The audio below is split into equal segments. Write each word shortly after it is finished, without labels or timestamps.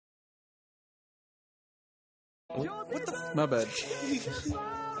What the? My bad.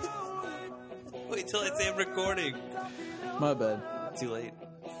 Wait till I say I'm recording. My bad. Too late.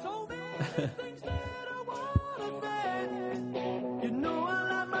 You know I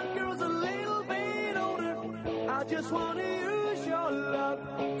like my girls a little bit older. I just want to use your love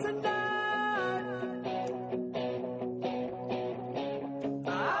tonight.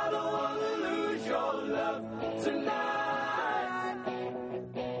 I don't want to lose your love tonight.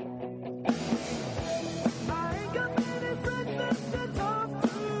 I ain't got many friends left to talk to.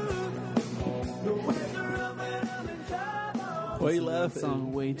 The weather of it, I'm in trouble. Why are you That laughing?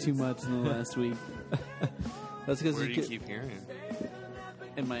 song way too much in the last week That's because Where do you keep hearing it?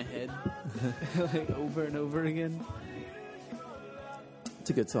 in my head, like over and over again. It's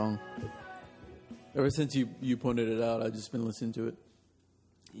a good song. Ever since you pointed it out, I've just been listening to it.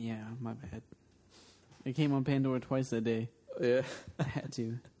 Yeah, my bad. It came on Pandora twice that day. Yeah. I had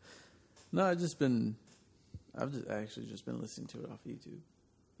to. No, I've just been listening to it off YouTube.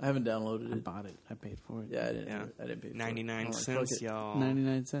 I haven't downloaded I it. bought it. I paid for it. Yeah, I didn't. Yeah. I didn't pay for it. 99 I'm like, cents, fuck it. y'all.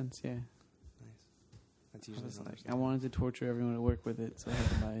 99 cents, yeah. Nice. That's I usually was not like, I wanted to torture everyone at work with it, so I had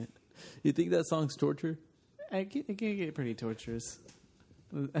to buy it. You think that song's torture? It can get pretty torturous.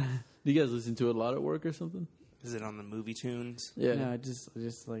 Do you guys listen to it a lot at work or something? Is it on the movie tunes? Yeah. No, I just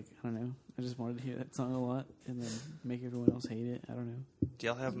like, I don't know. I just wanted to hear that song a lot and then make everyone else hate it. I don't know. Do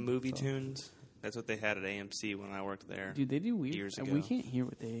y'all have movie So- tunes? That's what they had at AMC when I worked there. Dude, they do weird. Years We ago. can't hear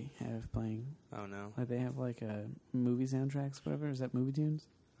what they have playing. Oh no, Like they have like movie soundtracks, whatever. Is that movie tunes?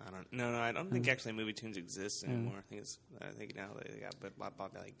 I don't. No, I don't think actually movie tunes exist Oh. anymore. I think now they got bought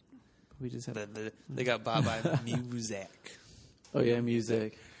by like We just have. they got bought by music. Oh yeah,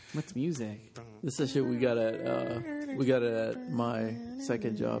 music. What's music? This is shit we got at my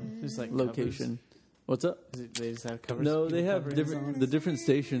second job Just like location. What's up? Is it, they just have covers. No, they people have covering different. songs? The different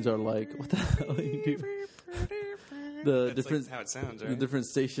stations are like what the hell are you doing? The That's different like how it sounds, the right? different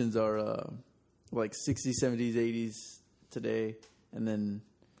stations are like 60s, 70s, 80s today, and then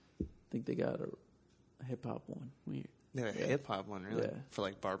I think they got a hip hop one. Weird. They have a hip hop one, really, Yeah. for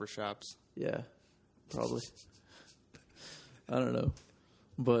like barbershops. Yeah, probably. I don't know,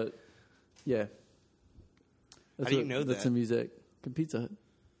 but yeah. How do you know that's that? the music. Pizza Hut.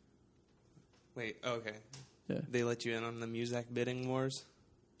 Wait, okay. Yeah. They let you in on the music bidding wars.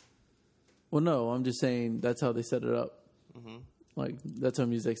 Well, no, I'm just saying that's how they set it up. Mm-hmm. Like that's how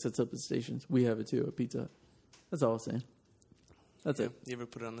music sets up the stations. We have it too at Pizza Hut. That's all I was saying. That's it. You ever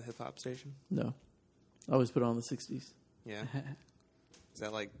put it on the hip hop station? No, I always put it on the 60s. Yeah. Is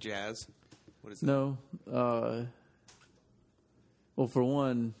that like jazz? What is that? No. Well, for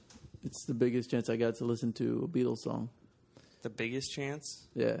one, it's the biggest chance I got to listen to a Beatles song. The biggest chance?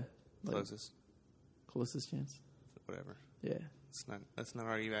 Yeah. Like, Closest. closest chance. Whatever. Yeah. Let's not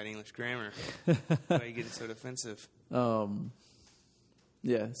argue about English grammar. Why are you getting so defensive?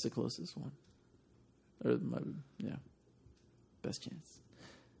 Yeah, it's the closest one. Or yeah. Best chance.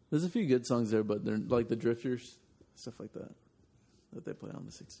 There's a few good songs there, but they're like the Drifters, stuff like that they play on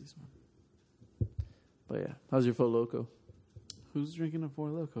the 60s one. But yeah, how's your Four Loko? Who's drinking a Four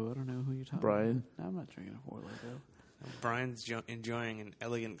Loko? I don't know who you're talking Brian. about. I'm not drinking a Four Loko. Brian's enjoying an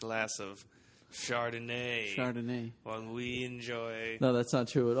elegant glass of Chardonnay. Chardonnay. While we enjoy... No, that's not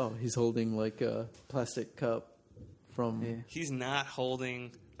true at all. He's holding like a plastic cup from Yeah. He's not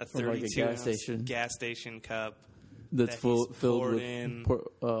holding a From, like, a 32 gas ounce station. gas station cup that's that filled he's poured with in Four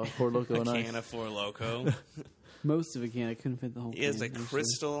Loko a and ice. can of Four Loko. Most of it can. I couldn't fit the whole He has can, a actually.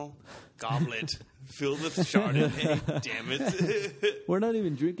 crystal goblet filled with Chardonnay. Damn it. We're not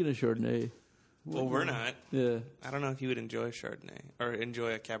even drinking a Chardonnay. Well, we're not. Yeah. I don't know if you would enjoy Chardonnay or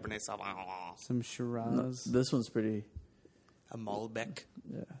enjoy a Cabernet Sauvignon. Some Shiraz. This one's pretty. A Malbec.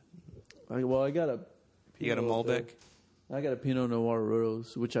 Yeah. I got a. You got a Pinot, Malbec? I got a Pinot Noir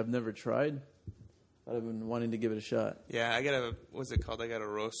Rose, which I've never tried. I've been wanting to give it a shot. Yeah, I got a, what's it called? I got a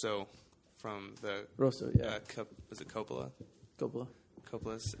Rosso from the, Rosso, yeah. was it Coppola? Coppola.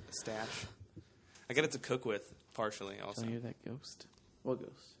 Coppola's stash. I got it to cook with, partially also. I hear that ghost. What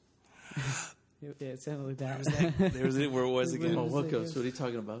ghost? Yeah, it sounded like that. There was it, where it was again. Oh, what ghost? What are you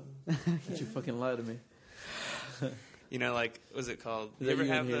talking about? Don't you fucking lie to me. You know, like, what's it called? Is You that ever you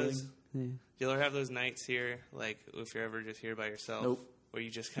have inhaling? those? Yeah. You ever have those nights here, like, if you're ever just here by yourself? Nope. Where you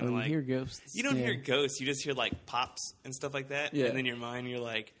just Oh, kind of you like... hear ghosts. You don't Yeah. hear ghosts. You just hear like pops and stuff like that. Yeah. And then your mind, you're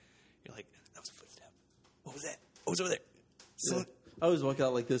like, that was a footstep. What was that? What was over there? Yeah. I always walk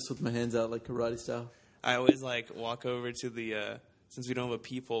out like this with my hands out, like karate style. I always like walk over to the. Since we don't have a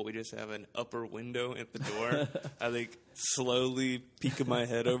peephole, we just have an upper window at the door. I like slowly peek my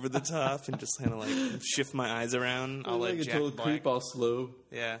head over the top and just kind of like shift my eyes around. I'll like like a Jack total Black. creep all slow.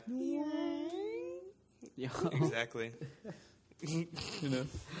 Yeah. Yeah. Exactly. You know,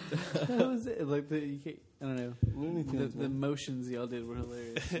 That was it. Like I don't know. Looney Tunes, The motions y'all did were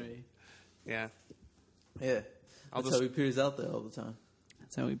hilarious to me. Yeah. yeah. I'll That's how he peers out there all the time.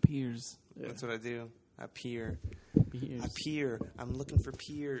 That's how he peers. Yeah. That's what I do. I peer. Peers. I peer. I'm looking for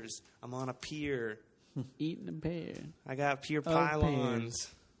peers. I'm on a pier. Eating a pear. I got pier Oh, pylons.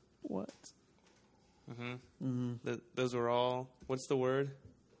 What? Those were all. What's the word?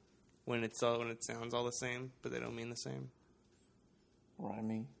 When it sounds all the same, but they don't mean the same.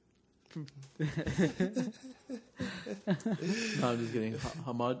 Rhyming. No, I'm just kidding.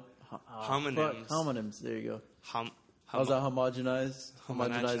 Homonyms. Homonyms. There you go. Hum, How's that homogenized?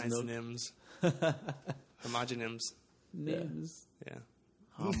 homogenized note? nims. Homonyms. Names. Yeah.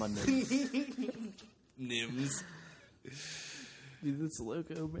 Homonyms. Nims. Dude, that's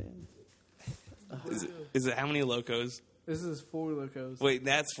loco, man. Is it how many locos? This is 4 locos. Wait,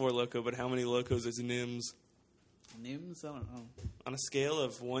 that's 4 loco, but how many locos is Nims? Names? I don't know. On a scale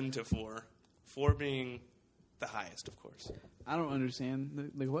of 1 to 4. 4 being the highest, of course. I don't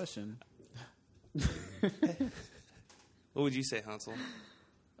understand the question. What would you say, Hansel?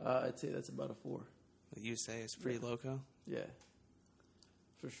 I'd say that's about a 4. What you say is pretty loco? Yeah.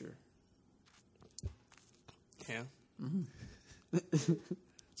 For sure. Yeah.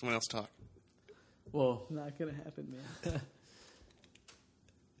 Someone else talk. Well, Not gonna happen, man.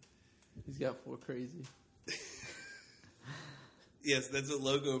 he's got 4 crazy. Yes, that's what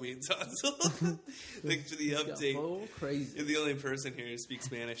logo means, Hansel. Thanks for the He's got update. 4 crazy. You're the only person here who speaks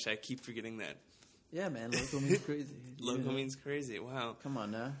Spanish. I keep forgetting that. Yeah, man. Loco means crazy. Logo Yeah. means crazy. Wow. Come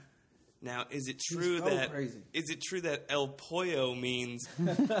on now. Now, is it true so that crazy. is it true that El Pollo means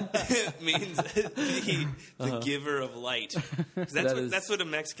means the giver of light? 'Cause that's what a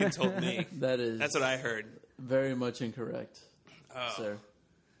Mexican told me. That's what I heard. Very much incorrect, Oh. sir.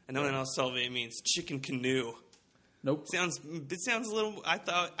 And no one else Salve means chicken canoe. Nope. It sounds a little. I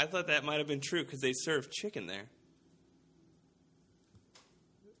thought that might have been true because they serve chicken there.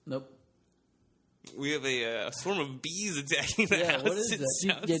 Nope. We have a swarm of bees attacking the Yeah, house. what is it that?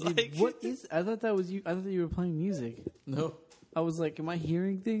 sounds Yeah, dude, like. what is? I thought that was you. I thought you were playing music. No. I was like, am I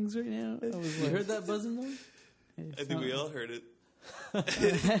hearing things right now? I was You like, heard that buzzing noise? I think we all heard it.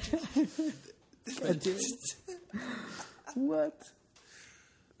 I did. What?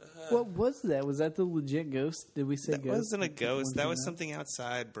 What was that? Was that the legit ghost? Did we say That ghost? wasn't a ghost. That was something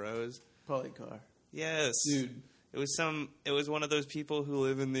outside, bros. Probably a car. Yes, Dude. It was one of those people who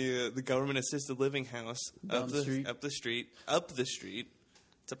live in the government assisted living house Down the street. up the street. It's Up the street.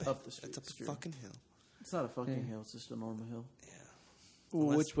 It's up It's the true. fucking hill. It's not a fucking Yeah. hill. It's just a normal hill. Yeah. Well,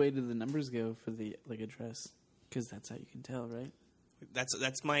 Unless- which way did the numbers go for the address? Because that's how you can tell, right?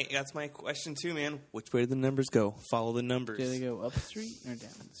 That's my question too, man. Which way do the numbers go? Follow the numbers. Do they go up the street or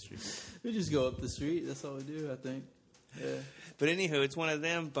down the street? We just go up the street. That's all we do, I think. Yeah. But anywho, it's one of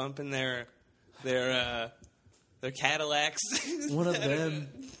them bumping their Cadillacs. One of them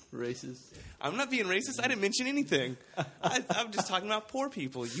racist. I'm not being racist. I didn't mention anything. I'm just talking about poor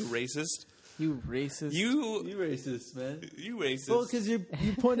people. You racist. You racist. You racist, man. racist. Well, because you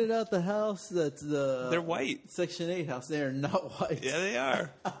pointed out the house that's the... They're white. Section 8 house. They are not white. Yeah, they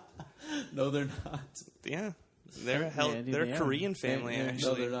are. No, they're not. Yeah, they're dude, they're they a are. Korean family. They're-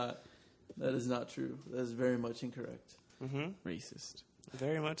 actually, No, they're not. That is not true. That is very much incorrect. racist.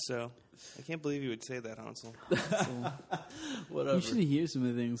 Very much so. I can't believe you would say that, Hansel. Whatever. You should hear some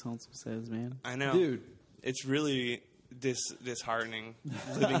of the things Hansel says, man. I know, Dude, It's really disheartening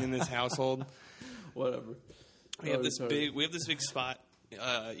living in this household. whatever. We have Oh, this sorry. big spot, in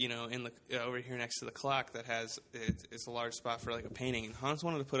the over here next to the clock that has it's a large spot for like a painting. And Hans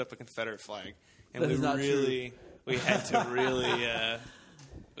wanted to put up a Confederate flag, and That is not we had to really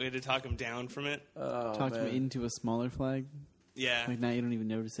we had to talk him down from it. Oh, Talked him man. into a smaller flag. Yeah, Like now you don't even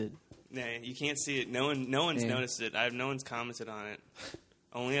notice it. nah, you can't see it. No one's Yeah. noticed it. No one's commented on it.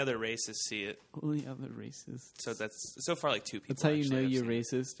 Only other racists see it. Only other racist. So that's so far like 2 people. That's how you actually know have you're seen it.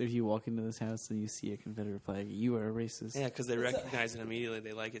 racist. If you walk into this house and you see a Confederate flag, you are a racist. Yeah, because they recognize it immediately.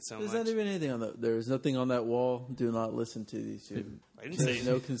 They like it so There's much. not even anything on that. There is nothing on that wall. Do not listen to these two. I didn't There's say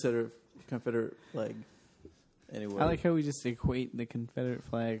no Confederate flag anywhere. I like how we just equate the Confederate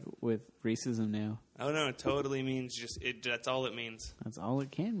flag with racism now. Oh no, it totally means just it. That's all it means. That's all it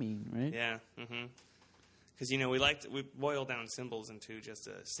can mean, right? Yeah. Mm-hmm. Because we boil down symbols into just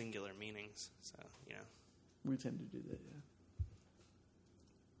singular meanings. So We tend to do that,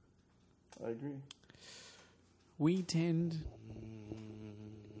 yeah. I agree. We tend.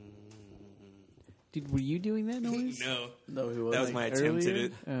 Were you doing that noise? no, No, he that wasn't. was my Like attempt at earlier?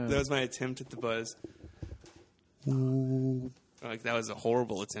 it. Oh. That was my attempt at the buzz. Like that was a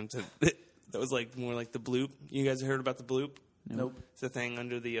horrible attempt at That was like more like the bloop. You guys heard about the bloop? Nope. It's a thing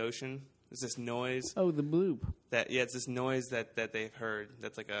under the ocean. It's this noise Oh, the bloop. it's this noise that they've heard.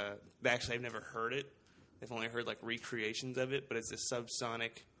 That's like actually I've never heard it. They've only heard like recreations of it, but it's this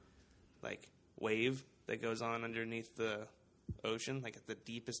subsonic like wave that goes on underneath the ocean, like at the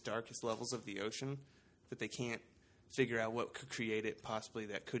deepest, darkest levels of the ocean, that they can't figure out what could create it possibly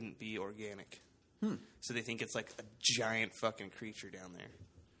that couldn't be organic. So they think it's like a giant fucking creature down there.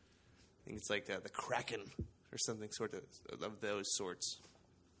 I think it's like the Kraken or something sort of those sorts.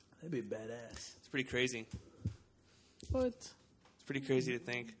 That'd be badass. It's pretty crazy. What? It's pretty crazy to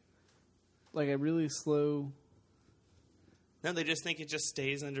think. Like a really slow. No, they just think it just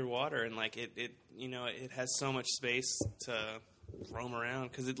stays underwater and like it has so much space to roam around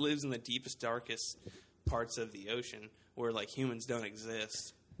because it lives in the deepest, darkest parts of the ocean where like humans don't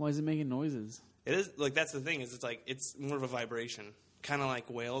exist. Why is it making noises? It is like that's the thing is it's more of a vibration, kind of like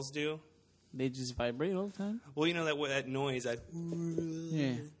whales do. They just vibrate all the time. Well, you know that noise that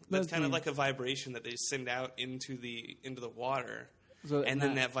Yeah, that's kind of like a vibration that they send out into the water, So and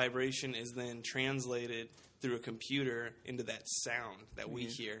then that vibration is then translated through a computer into that sound that we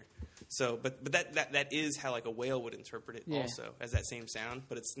hear. So, but that is how like a whale would interpret it also as that same sound,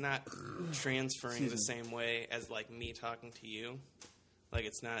 but it's not transferring the same way as like me talking to you. Like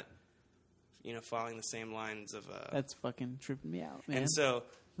it's not, following the same lines of. That's fucking tripping me out, man. And so,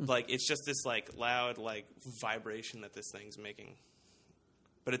 like, it's just this like loud like vibration that this thing's making,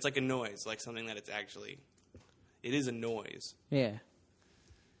 but it's like a noise, like something that it is a noise. Yeah.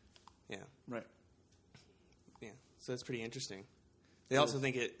 Yeah. Right. Yeah, so that's pretty interesting. They also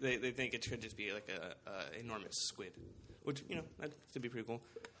think they think it could just be like a enormous squid, which that'd be pretty cool.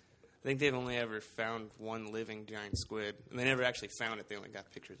 I think they've only ever found one living giant squid, and they never actually found it. They only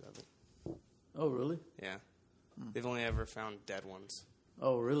got pictures of it. Oh, really? Yeah, they've only ever found dead ones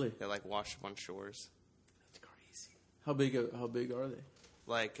Oh, really? that like wash up on shores. That's crazy. How big are they?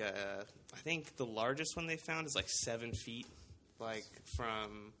 Like I think the largest one they found is like 7 feet, like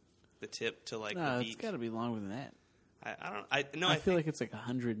from the tip to like No, the it's beach. got to be longer than that. I I feel like it's like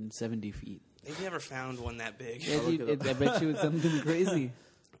 170 feet. they've never found one that big. Yeah, look dude, it up. I bet you it's something crazy.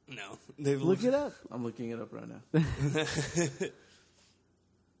 No, they've Look it up. I'm looking it up right now.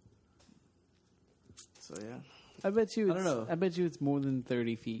 So yeah, I bet you. I don't know. I bet you it's more than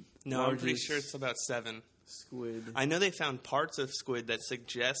 30 feet. No, I'm pretty Largest- sure it's about 7. squid. I know they found parts of squid that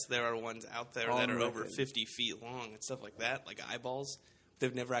suggest there are ones out there that On are over record. 50 feet long and stuff like that, like eyeballs.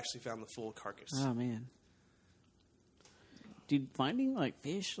 They've never actually found the full carcass. Oh man, dude, finding like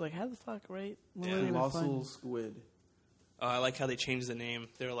fish, like how the fuck, right? What Yeah. are they gonna Colossal find? squid. I like how they changed the name.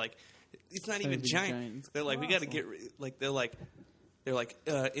 They're like, it's not even Gotta be giant. giant. It's They're like, we got to colossal. get like they're like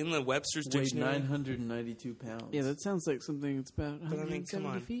in the Webster's Weighed dictionary. 992 pounds. Yeah, that sounds like something that's about But I mean, come 170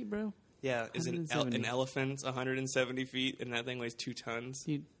 on. feet, bro. Yeah, is an 170. elephant 170 feet and that thing weighs 2 tons?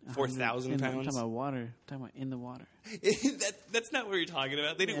 Dude, 4,000 I'm pounds? talking about water. I'm talking about in the water. That's not what you're talking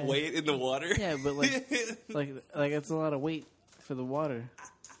about. They didn't Yeah. weigh it in the water. Yeah, but like it's a lot of weight for the water.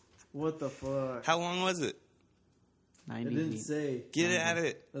 What the fuck? How long was it? It 90 didn't feet. say. Get at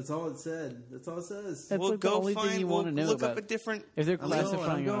it. That's all it said. That's all it says. That's We'll like the go only thing find. you We'll want to know look about. up a different. If they're I'm going, classifying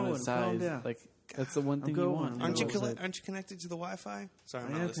I'm on a going. Calm size, down. like that's the one thing you going. want. I'm Aren't you going. aren't you connected to the Wi-Fi? Sorry, I'm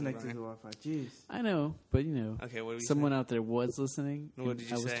I not am listening. connected to Brian. the Wi-Fi. Jeez. I know, but Okay, what did you someone say? out there was listening. What and did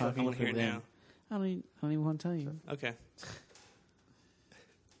you I was say? I talking wanna for hear it them. now. I don't even want to tell you. Okay. I'm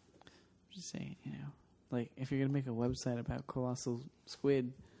just saying, like if you're gonna make a website about colossal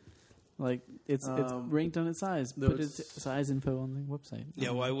squid, like it's ranked on its size. though Put it's- its size info on the website.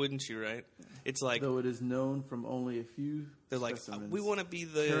 Yeah, why wouldn't you? Right? It's like Though it is known from only a few they're like specimens. we want to be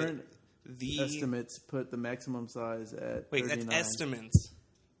Current the estimates put the maximum size at wait. 39. That's estimates.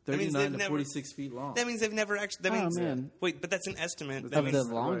 That means 39 they've to never- 46 feet long. That means they've never actually. That Oh, means man. wait, but that's an estimate. Of That Of means,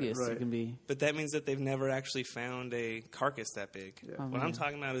 the longest right. it can be. but that means that they've never actually found a carcass that big. Yeah. Oh, What I'm man.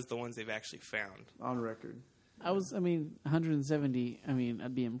 talking about is the ones they've actually found. On record. 170. I mean,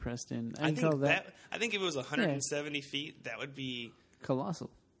 I'd be impressed in. I I can think call that I think if it was 170 feet, that would be colossal.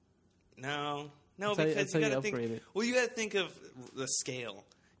 no, That's how you- because that's you how got you to think. upgrade it. Well, you got to think of the scale.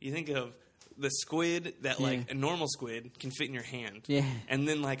 You think of the squid that like Yeah. a normal squid can fit in your hand. Yeah. And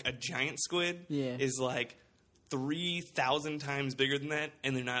then like a giant squid Yeah. is like 3,000 times bigger than that,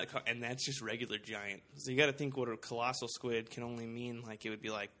 and they're not, and that's just regular giant. So you got to think what a colossal squid can only mean. Like it would be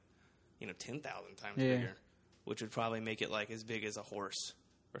like 10,000 times Yeah. bigger, which would probably make it like as big as a horse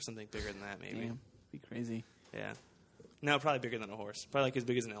or something bigger than that, maybe. Damn, be crazy. Yeah. No, probably bigger than a horse. Probably like as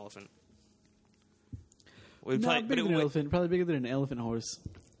big as an elephant. We'd No, probably- bigger but it than an would- elephant. Probably bigger than an elephant horse.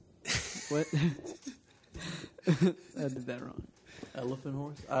 What? I did that wrong. Elephant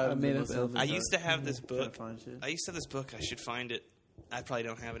horse. I made up listening elephant. I to used to have this trying to book. find shit. I used to have this book. I should find it. I probably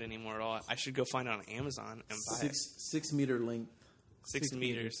don't have it anymore at all. I should go find it on Amazon and buy it. 6 meter length. 6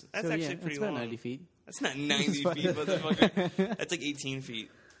 meters. That's So, actually yeah, pretty that's about long. 90 feet. That's not 90 feet, motherfucker. That's like 18 feet.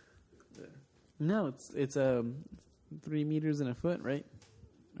 No, it's 3 meters and a foot, right?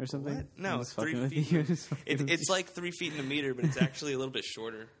 Or something. What? No, I'm it's just fucking 3 with feet. you. I'm just fucking with It's you. like 3 feet in a meter, but it's actually a little bit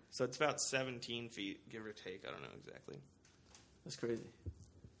shorter. So it's about 17 feet, give or take. I don't know exactly. That's crazy.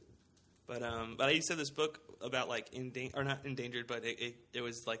 But I used to have this book about like or not endangered, but it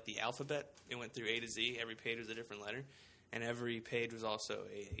was like the alphabet. It went through A to Z. Every page was a different letter, and every page was also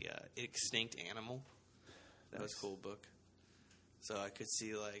a extinct animal. That was a cool book. So I could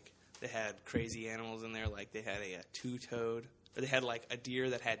see like they had crazy animals in there, like they had a two-toed, or they had like a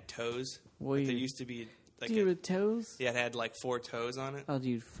deer that had toes. Well, Like there you- used to be like Deer with toes? yeah, it had like 4 toes on it Oh,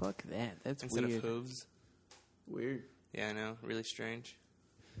 dude, fuck that. That's instead weird. of hooves. Weird. Yeah, I know, really strange.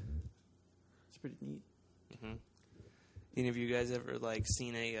 It's pretty neat. Any of you guys ever like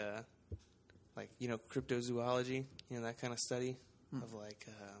seen a like cryptozoology, that kind of study of like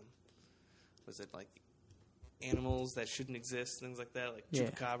was it like animals that shouldn't exist, things like that, like Yeah.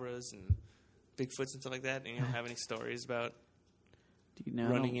 chupacabras and Bigfoots and stuff like that? And you don't have any stories about Do you know?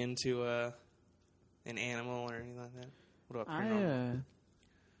 running into an animal or anything like that? What about paranormal?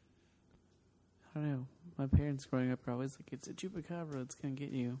 I don't know. My parents growing up were always like, it's a chupacabra, it's going to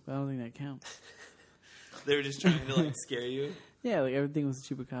get you. But I don't think that counts. They were just trying to like scare you. Yeah, like everything was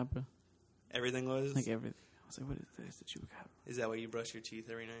a chupacabra. Everything was. Like everything. I was like, what is this? It's a chupacabra. Is that why you brush your teeth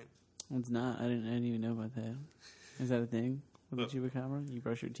every night? It's not. I didn't even know about that. Is that a thing with Well- the chupacabra? You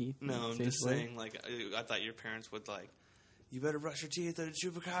brush your teeth? No, and I'm stay just awake? saying. Like, I thought your parents would like, you better brush your teeth, or the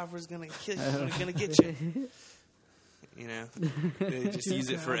chupacabra's gonna kill you. Gonna get you. They just use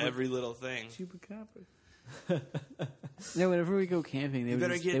it for every little thing. Chupacabra. No, whenever we go camping, they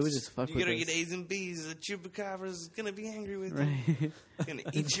would just fuck You with better us. get A's and B's. The chupacabra's gonna be angry with you. Right. It's gonna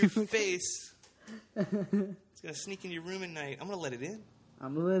eat your face. It's gonna sneak in your room at night. I'm gonna let it in.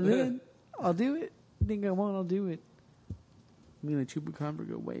 I'm gonna let it in. I'll do it. Think I won't, I'll do it. Me and the chupacabra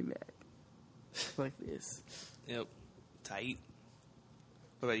go way back. Like this. Yep. Tight.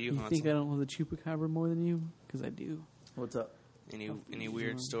 What about you, You think I Hansel? don't love the chupacabra more than you? Because I do. What's up? Any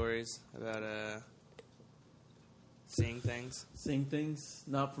weird stories about seeing things? Seeing things,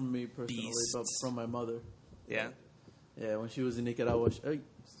 not from me personally, but Beasts. from my mother. Yeah. Yeah, when she was in Nicaragua,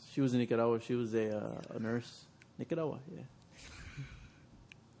 she was a nurse. Nicaragua, yeah.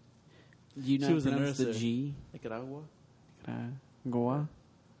 Do you She not was a pronounce nurse the there. G? Nicaragua? Goa?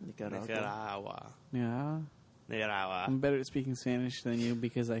 Nicaragua. Nicaragua. Yeah. Nicaragua. I'm better at speaking Spanish than you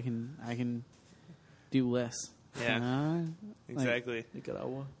because I can do less. Yeah. Like, Exactly.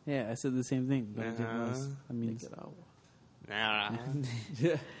 Nicaragua. yeah, I said the same thing, but I did less. I mean, Nicaragua. Nah.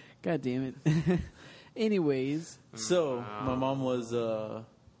 Yeah. God damn it. Anyways, So my mom was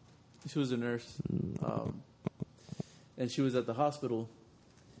she was a nurse, and she was at the hospital,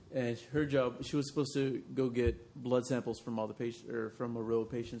 and her job, she was supposed to go get blood samples from all the patients or from a row of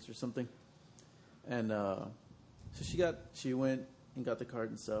patients or something, and so she went and got the card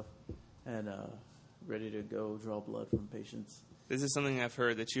and stuff, and ready to go draw blood from patients. This is something I've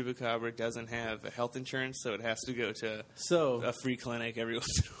heard. The chupacabra doesn't have a health insurance, so it has to go to So a free clinic every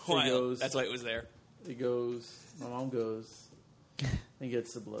once in a while. goes- That's why it was there. my mom goes and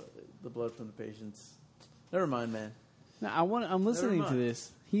gets the blood from the patients. Never mind, man. now I'm listening to mind.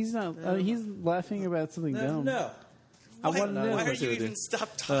 this. He's not. He's laughing about something dumb. No. I want to know. Why are what you to do. even stop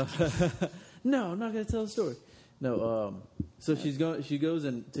talking? No, I'm not going to tell the story. No, so she goes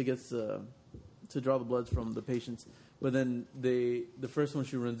and to draw the blood from the patients, but then the first one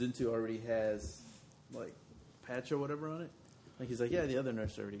she runs into already has like patch or whatever on it. Like he's like, yeah, the other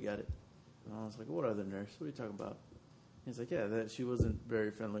nurse already got it. And I was like, what other nurse? What are you talking about? He's like, yeah, that she wasn't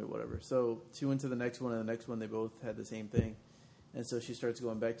very friendly or whatever. So she went to the next one, and the next one they both had the same thing. And so she starts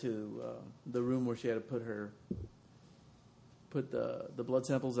going back to the room where she had to put the blood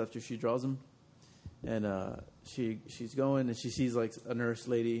samples after she draws them. And she's going, and she sees like a nurse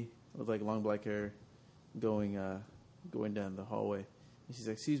lady with like long black hair going down the hallway. And she's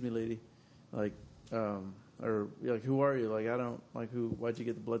like, "Excuse me, lady, like, or like, who are you? Like, I don't like who. Why'd you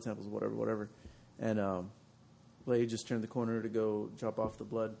get the blood samples? Whatever." And lady just turned the corner to go drop off the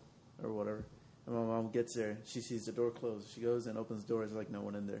blood or whatever. And my mom gets there. She sees the door closed. She goes and opens the door. There's like no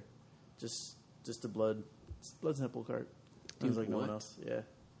one in there, just a blood sample cart. There's like no one what? else. Yeah.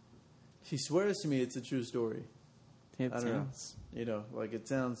 She swears to me it's a true story. It I don't know. sounds. You know, like it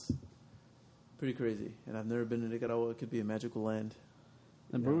sounds pretty crazy. And I've never been to Nicaragua. It could be a magical land.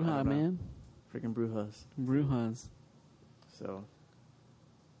 The You know, I Bruja, don't know. man. Freaking Brujas. Brujas. So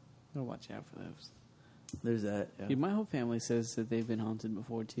Gotta watch out for those. There's that. Yeah. Dude, my whole family says that they've been haunted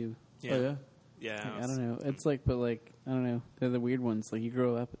before too. Yeah. Oh yeah. Yeah. Like, I don't know. It's like, but like, I don't know. They're the weird ones. Like you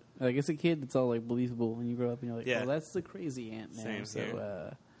grow up, like as a kid, it's all like believable, and you grow up and you're like, Yeah. oh, that's the crazy aunt now. Same so,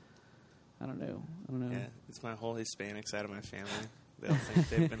 here. I don't know. I don't know. Yeah, it's my whole Hispanic side of my family. They all think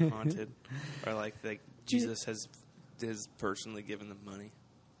they've been haunted, or like Jesus has personally given them money.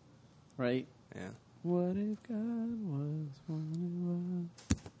 Right? Yeah. What if God was one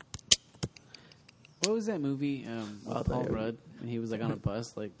of us? What was that movie? With Paul Rudd, and he was like on a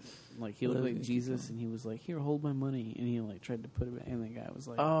bus, like he looked like Jesus, and he was like, "Here, hold my money," and he like tried to put it back, and the guy was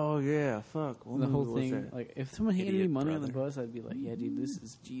like, Oh yeah. Fuck. What the whole movie was thing. that? Like, if someone handed me Idiot money on the brother. bus, I'd be like, "Yeah, dude, this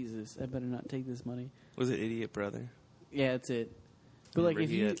is Jesus. I better not take this money." Was it Idiot Brother? Yeah, that's it. But like, Remember if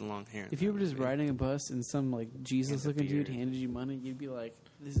he you had long hair. in if you that were just movie. riding a bus and some like Jesus-looking dude beard. handed you money, you'd be like,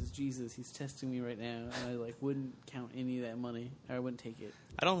 "This is Jesus. He's testing me right now," and I like wouldn't count any of that money. I wouldn't take it.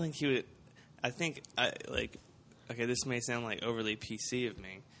 I don't think he would. I think okay, this may sound like overly PC of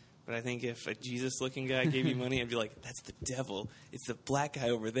me, but I think if a Jesus-looking guy gave you money, I'd be like, "That's the devil. It's the black guy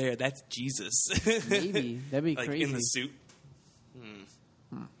over there. That's Jesus." Maybe that'd be like crazy. in the suit.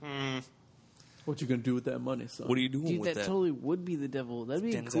 What you gonna do with that money, son? What are you doing Dude, with that that? totally would be the devil. That'd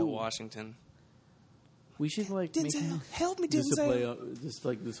be Denzel cool. Washington. We should like make him. help me, Just to play up, just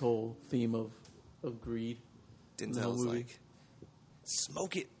like this whole theme of greed. the whole Denzel's movie. like,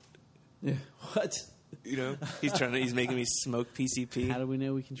 smoke it. Yeah. What? You know, he's making me smoke PCP. How do we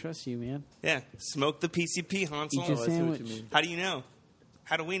know we can trust you, man? Yeah, smoke the PCP, Hansel. Eat your Oh, I see what sandwich. you mean. How do you know?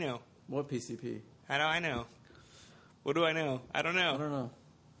 How do we know? What PCP? How do I know? What do I know? I don't know. I don't know.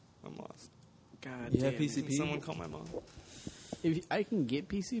 I'm lost. God You damn. have PCP? Can someone call my mom? If I can get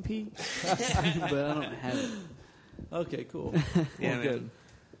PCP, but I don't have it. Okay, cool. Yeah, Well, man. good.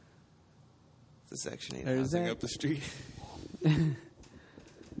 The Section 8 Or is housing that- up the street.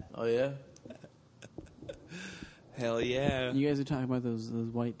 Oh yeah. Hell yeah. You guys are talking about those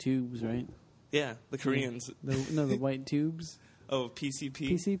white tubes, right? Yeah, the Koreans. The white tubes. Oh,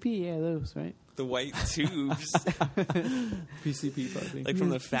 PCP. PCP, yeah, those, right? The white tubes. PCP piping. Like from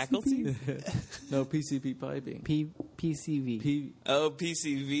the faculty? No, PCP piping. PCV. P. Oh,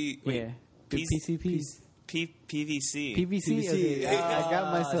 PCV. Wait, yeah. PCP. PCP. PVC. PVC. Okay. I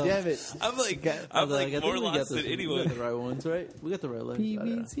got myself. Damn it. I'm like, I I'm was like I think more we got lost this- than We anyone. got the right ones, right? We got the right letters.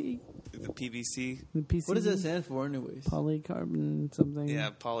 PVC. The PVC. The PCV. What does that stand for, anyways? Polycarbon something.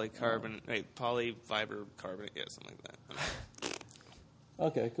 Yeah, polycarbonate. Wait, polyfiber carbonate. Yeah, something like that.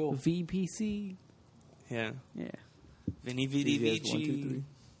 Okay, cool. VPC. Yeah. Yeah. Vinny Vidi Easy as 1, 2, Vici. 3.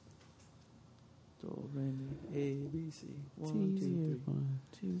 Do, re, mi, A, B, C. It's 1, easier. 2, 1,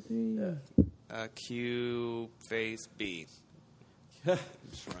 2, 3. 3. Yeah. Q phase B. Yeah.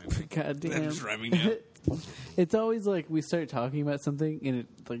 Just rhyming. God I'm damn. just rhyming now. It's always like we start talking about something and it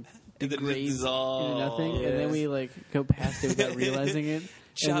like And then it degrades dissolves. into nothing, and then we like go past it without realizing it.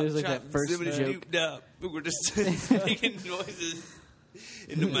 Chop, and there's like chop, that first zippity joke. dooped up. We're just making noises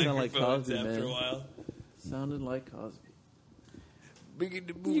into You sound like microphones Cosby, after man. a while. Sounded like Cosby. Big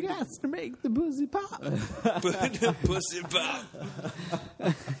the You got to make the pussy pop. pussy pop.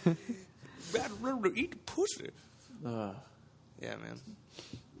 Gotta remember to eat the pussy. Yeah, man.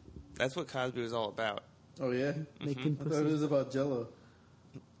 That's what Cosby was all about. Oh, yeah? Making I thought it pussy. was about Jello.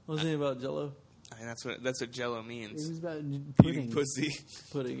 Wasn't it about Jello? I mean, that's what Jello It means. was about Eating pudding. pussy.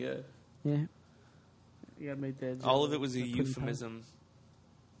 Pudding, yeah. Yeah. You gotta make that. All of it was a the pudding pie. euphemism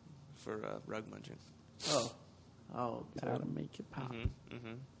for rug munching. Oh. Oh, How to make it pop,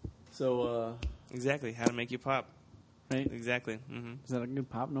 So, Exactly. How to make you pop. right? Exactly. Is that a good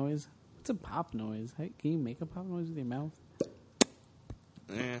pop noise? What's a pop noise? Hey, can you make a pop noise with your mouth?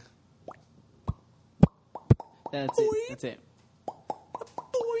 Yeah. That's it. That's it.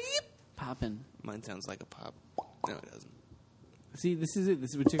 Popping. Mine sounds like a pop. No, it doesn't. See, this is it.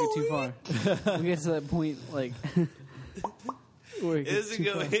 We took it too far. We get to that point, like where it It gets doesn't too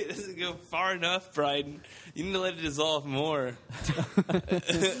go. far. It doesn't go far enough, Bryden. You need to let it dissolve more.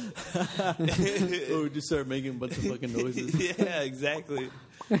 oh, just start making a bunch of fucking noises. Yeah, exactly.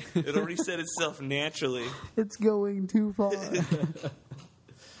 It'll reset itself naturally. It's going too far.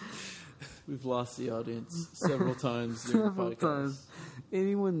 We've lost the audience several times during the Several podcast. times.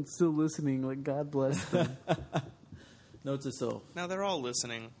 Anyone still listening, like God bless them. Note to self. Now they're all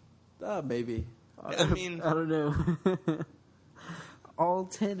listening. Maybe. I mean, I don't know. All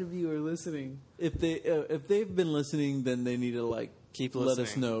 10 of you are listening. If they've been listening, then they need to like Keep let us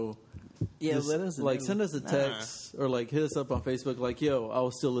listening. know. Yeah, Just, let us like know. send us a text or like hit us up on Facebook. Like, yo, I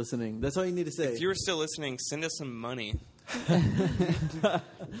was still listening. That's all you need to say. if you're still listening, send us some money.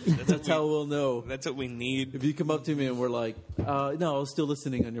 That's how we'll know. That's what we need. If you come up to me and we're like, no, I was still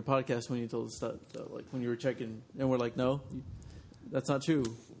listening on your podcast when you told us that, like when you were checking, and we're like, no, that's not true.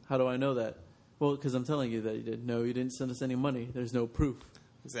 How do I know that? Well, because I'm telling you that you did. No, you didn't send us any money. There's no proof.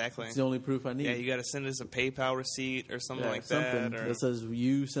 Exactly. It's the only proof I need. Yeah, you got to send us a PayPal receipt or something like that. Or... that says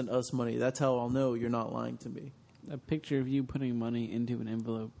you sent us money. That's how I'll know you're not lying to me. A picture of you putting money into an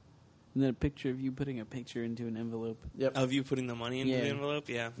envelope. And then a picture of you putting a picture into an envelope. Yep. Of you putting the money into Yeah. the envelope?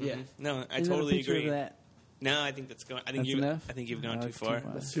 Yeah. Yeah. No, I Isn't that a totally picture agree. Of that? No, I think that's going. I think That's you. enough? I think you've gone No, too it's too far.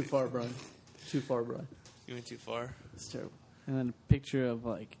 much. That's too far, Brian. Too far, Brian. You went too far. It's terrible. And then a picture of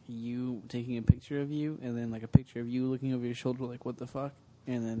like you taking a picture of you, and then like a picture of you looking over your shoulder, like what the fuck,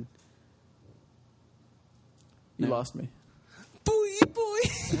 and then You No. lost me. Boy.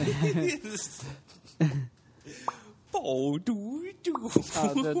 Oh, do.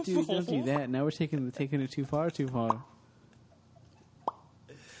 oh, don't do that. Now we're taking it too far.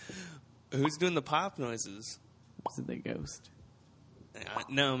 Who's doing the pop noises? Is it the ghost?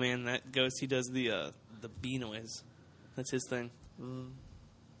 No, man, that ghost. He does the bee noise. That's his thing.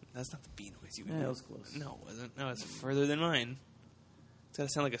 That's not the bee noise. You Yeah, that was close. No, it wasn't. No, it's further than mine. It's got to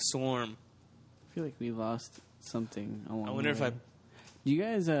sound like a swarm. I feel like we lost something along. I wonder the if way. I. Do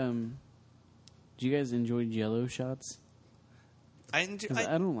you guys enjoy Jello shots? I 'Cause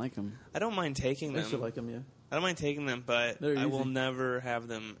I don't like them. don't mind taking I them. should like them, yeah. I don't mind taking them, but They're I will easy. never have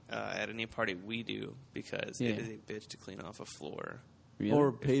them at any party we do because Yeah. it is a bitch to clean off a floor. Really?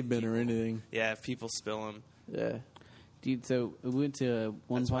 Or pavement or anything. Yeah, if people spill them. Yeah. Dude, so we went to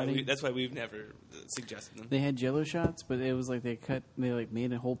one party. That's why we've never suggested them. They had Jello shots, but it was like they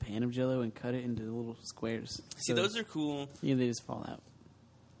made a whole pan of Jello and cut it into little squares. See, those are cool. Yeah, they just fall out.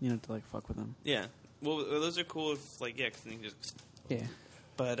 You don't have to like fuck with them. Yeah. Well, those are cool if, like, yeah, because you can just. Yeah.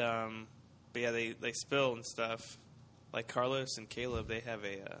 But yeah, they spill and stuff. Like Carlos and Caleb, they have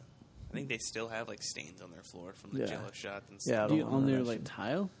I think they still have like stains on their floor from the Yeah. Jello shot and Yeah, I stuff. don't Dude, want on that their actually. like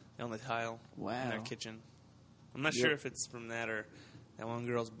tile. On the tile in Wow. their kitchen. I'm not Yep. sure if it's from that or that one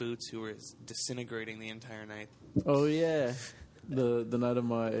girl's boots who was disintegrating the entire night. Oh, yeah. The night of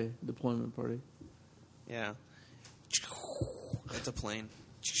my deployment party. Yeah. That's a plane.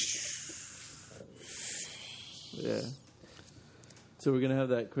 Yeah. So we're going to have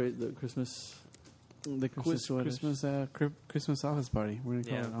that the Christmas... The Christmas sweaters. Christmas office party. We're gonna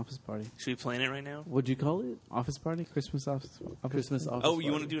call Yeah. it an office party. Should we plan it right now? What'd you call it? Office party. Christmas office. Christmas party. office Oh,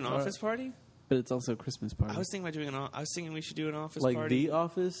 you want to party. do an All office right. party? But it's also a Christmas party. I was thinking about doing I was thinking we should do an office Like party. the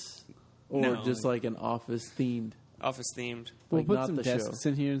office? Or No, just like an office themed? Office themed. we'll like put not some the desks show.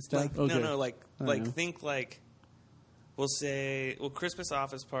 in here and stuff. Like Okay. no, like I don't like know. think like we'll say Christmas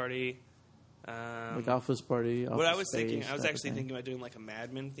office party. Like office party. What I office was thinking, space I was type of actually thing. thinking about doing like a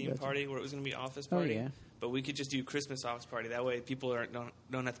Mad Men themed Gotcha. party where it was going to be office Oh, party. yeah. But we could just do Christmas office party. That way, people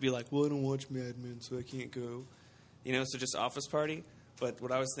don't have to be like, well, I don't watch Mad Men, so I can't go. You know, so just office party. But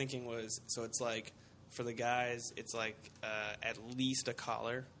what I was thinking was, so it's like for the guys, it's like at least a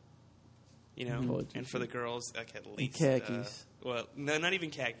collar. You know, Collar and for the girls, like at least khakis. well, no, not even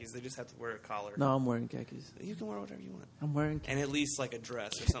khakis. They just have to wear a collar. No, I'm wearing khakis. You can wear whatever you want, I'm wearing khakis. and at least like a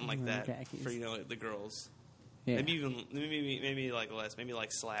dress or something like Wearing that khakis. for the girls. Yeah. Maybe like less, maybe like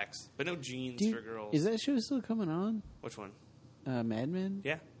slacks, but no jeans Dude, for girls. is that show still coming on? Which one? Mad Men.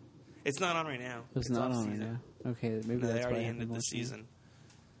 Yeah, it's not on right now. It's not off on right season. now. Okay, maybe No, that's they why I already haven't ended the watched it. season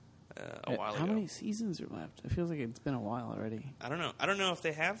a while How ago. many seasons are left? It feels like it's been a while already. I don't know. I don't know if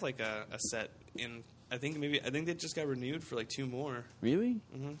they have like a set in. I think they just got renewed for like 2 more. Really?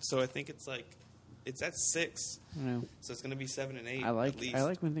 So I think it's at 6. I don't know. So it's going to be 7 and 8. I at like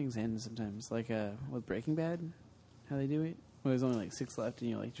least. when things end sometimes, like with Breaking Bad, how they do it. When there's only like 6 left, and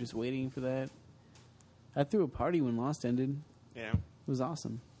you're like just waiting for that. I threw a party when Lost ended. Yeah. It was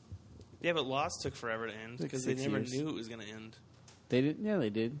awesome. Yeah, but Lost took forever to end Like because they 6 never years. knew it was going to end. They did. Yeah, they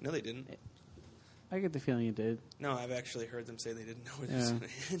did. No, they didn't. I get the feeling it did. No, I've actually heard them say they didn't know it Yeah. was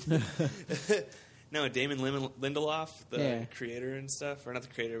going to end. No, Damon Lindelof, the Yeah. creator and stuff, or not the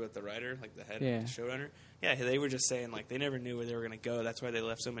creator, but the writer, like the head Yeah. showrunner. Yeah, they were just saying like they never knew where they were going to go. That's why they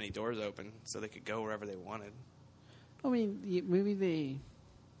left so many doors open so they could go wherever they wanted. I mean, maybe they.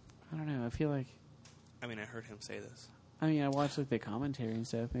 I don't know. I feel like. I mean, I heard him say this. I mean, I watched like the commentary and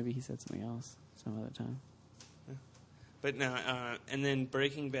stuff. Maybe he said something else some other time. But no, and then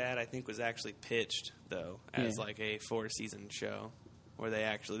Breaking Bad, I think, was actually pitched though as Yeah. like a 4-season show, where they They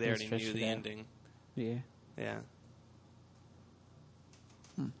already stretched knew it the out. ending. Yeah. Yeah.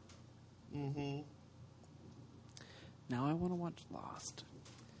 Now I want to watch Lost.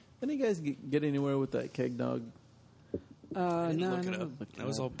 Any guys get anywhere with that keg dog? I didn't No, look I it never up. looked it That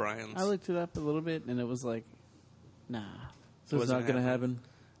was up. all Brian's. I looked it up a little bit, and it was like Nah. So it's Wasn't not going to happening.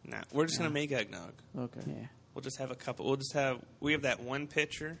 happen? Nah, we're just gonna make eggnog. Okay. Yeah. We'll just have a couple. We have that one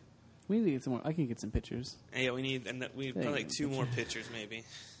pitcher. We need to get some more. I can get some pictures. And yeah, we need, and we There probably you like go, 2 more pitchers maybe.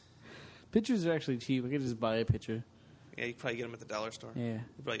 Pictures are actually cheap. I could just buy a picture. Yeah, you can probably get them at the dollar store. Yeah. You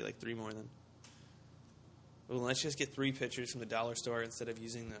probably get like 3 more then. Well, let's just get 3 pitchers from the dollar store instead of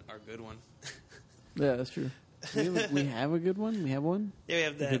using our good one. Yeah, that's true. We have a good one? We have one? Yeah, we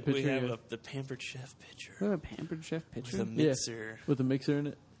have Good that. We pitcher, have yeah. the Pampered Chef pitcher We have a Pampered Chef picture? with a mixer. With a mixer in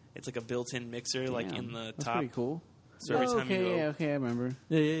it. It's like a built-in mixer, like Damn. in the That's top. pretty cool. So every Oh, time you okay, go, yeah, okay, I remember.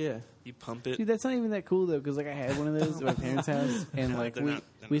 Yeah. you pump it. Dude, that's not even that cool though, because like I had one of those at my parents' house, and No, like they're we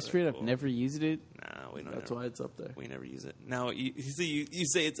not straight that up cool. never used it. Nah, we don't. That's ever- why it's up there. We never use it. Now you see, you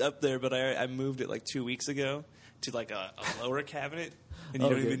say it's up there, but I moved it like 2 weeks ago to like a lower cabinet, and you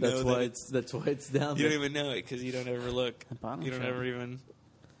don't Okay, even that's know why that that's why it's down you there. don't even know it because you don't ever look. A bottle You don't shelf. ever even.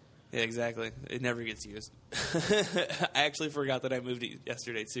 Yeah, exactly. It never gets used. I actually forgot that I moved it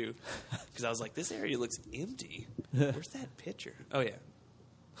yesterday too, because I was like, "This area looks empty. Where's that picture?" Oh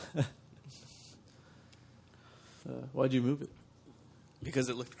yeah, Why'd you move it? because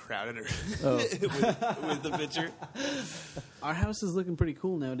it looked crowded Oh. with the picture. Our house is looking pretty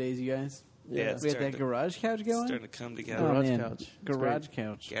cool nowadays, you guys. Yeah, it's We got starting that to- garage couch It's going. starting to come Oh, together. Garage man. couch. It's Garage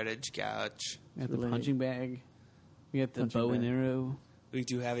couch. Garage couch. We got the really punching bag. We got the Punching bow and bag. arrow. We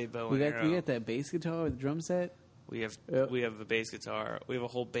do have a bow We and got arrow. we got that bass guitar with the drum set. We have Yep. we have a bass guitar. We have a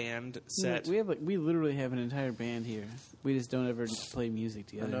whole band set. We have like we literally have an entire band here. We just don't ever play music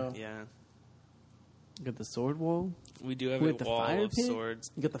together. know. Yeah, We got the sword wall. we do have With a the wall fire of pit?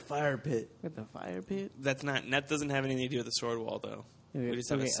 swords. You got the fire pit. We got the fire pit. That doesn't have anything to do with the sword wall though. Yeah, We just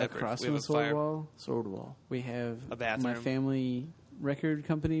have a separate. across We from have the a sword fire. wall. Sword wall. We have A bathroom. my family record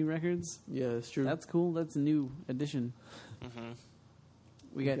company records. Yeah, it's true. That's cool. That's a new addition. Mm-hmm.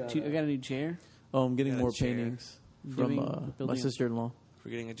 We got got, I got a new chair. I'm getting Got a more chair. paintings from Giving- my building a- sister-in-law.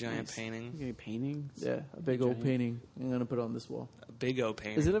 We're getting a giant Nice. painting, You got paintings. Yeah, a big old Giant. painting. I'm gonna put it on this wall. a big O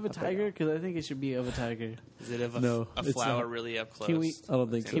painting. Is it of a I bet tiger? not. Because I think it should be of a tiger. Is it of a, No, a it's flower not. really up close? Can we- I don't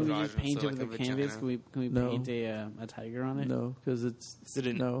think Like so. Can we androgynous, just paint so it like with a a canvas? vagina? Can we No. paint a tiger on it? No, because it's Is it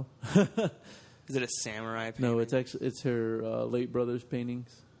an, no, Is it a samurai painting? no. It's actually it's her late brother's paintings.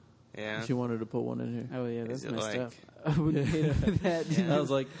 Yeah. She wanted to put one in here. Oh yeah, that's Is it messed like- up. I wouldn't pay for that. Yeah. I was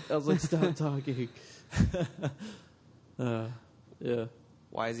like, stop talking. Yeah.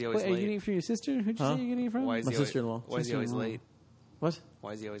 Why is he always Wait, are you late? getting it from your sister? Who'd you Huh? say you're getting it from? Why is My he always- sister-in-law. Why is he always Sister-in-law. late? What?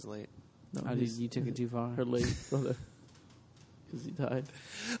 Why is he always late? No, Oh, dude, he's you took it too far. her late brother. Because he died.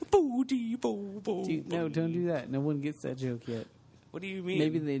 Boo-dee, boo, boo, Dude, no, boo. don't do that. No one gets that joke yet. What do you mean?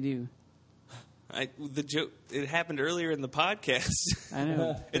 Maybe they do. The joke. It happened earlier in the podcast. I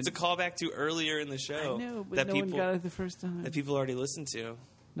know. It's a callback to earlier in the show. I know, but that no people one got it the first time. that people already listened to.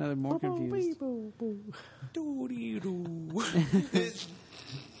 Now they're more confused. Doo-dee-doo.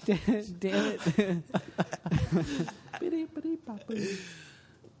 Damn it.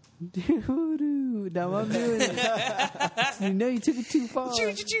 Doo-doo. Now I'm doing it. You know you took it too far.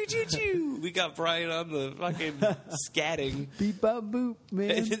 Choo, choo, choo, choo, choo. We got Brian on the fucking scatting. Beep bop boop,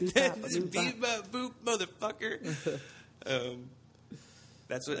 man. Beep bop boop, bop. Beep bop boop, motherfucker.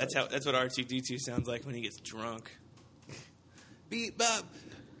 That's what R2D2 sounds like when he gets drunk. Beep bop,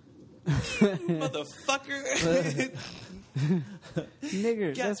 motherfucker.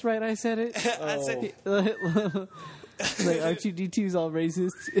 Nigger. Yeah. That's right. I said it. I said Like R2D2's all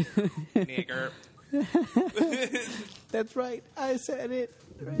racist. nigger. That's right. I said it.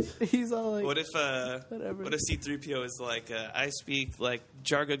 Right? He's all like, What if Whatever. What if C-3PO is like I speak like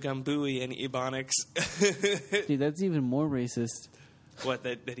Jarga Gumbui and Ebonics? dude, that's even more racist. What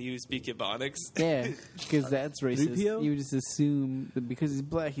that he would speak Ebonics? Yeah, because that's racist. 3PO? You just assume that because he's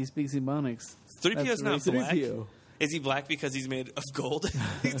black, he speaks Ebonics. 3PO's not racist. black. 3PO. Is he black because he's made of gold?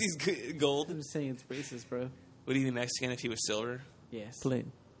 He's gold. I'm just saying it's racist, bro. Would he be Mexican if he was silver? Yes.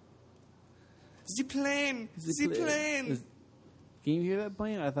 Plain. The plane, The the plane. plane. Can you hear that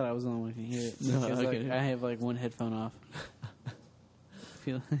playing? I thought I was the only one who can hear it. No, Because, I like, can hear I it. have like one headphone off.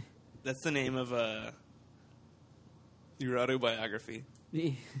 Feel like That's the name of your autobiography.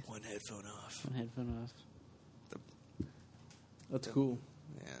 one One headphone off. headphone off. That's cool.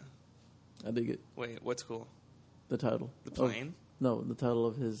 Yeah. I dig it. Wait, what's cool? The title. The plane? No, the title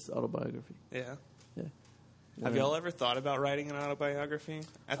of his autobiography. Yeah. Yeah. Have y'all ever thought about writing an autobiography?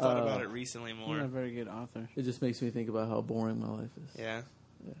 I thought about it recently I'm more. not a very good author. It just makes me think about how boring my life is. Yeah.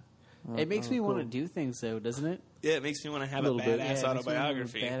 It makes me want to cool. do things, though, doesn't it? Yeah, it makes me want to have a Little bit. badass it makes me wanna live a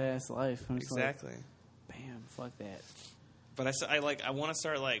autobiography. Badass life. I'm just Exactly. Like, bam, fuck that. But I want to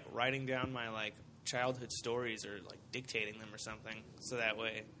start like writing down my like childhood stories or like dictating them or something, so that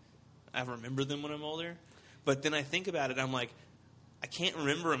way I remember them when I'm older. But then I think about it, I'm like, I can't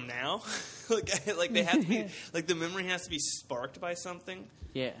remember them now. like they have to be, like the memory has to be sparked by something,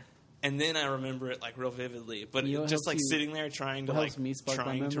 Yeah. and then I remember it like real vividly. But You know what just like helps you- sitting there trying to What like helps me spark my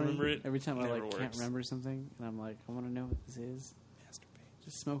trying to memory? remember it Every time I never like works. can't remember something, and I'm like, I want to know what this is. Masturbate.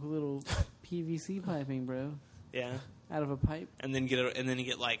 Just smoke a little PVC piping, bro, Yeah. out of a pipe. And then you get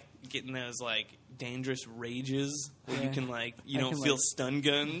in those like dangerous rages where you Yeah. can like you I don't can, feel like- stun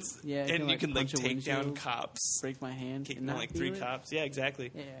guns. Yeah, I and can, you can like punch a take down windshield, cops. break my hand, Kick and down not like feel 3 it. cops. Yeah,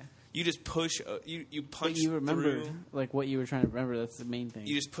 exactly. Yeah. You just push. You punch. But you remember, through. like, what you were trying to remember. That's the main thing.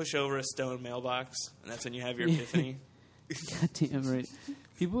 You just push over a stone mailbox, and that's when you have your Yeah. epiphany. Goddamn right.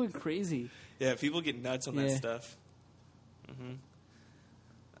 People are crazy. Yeah, people get nuts on that Yeah. stuff.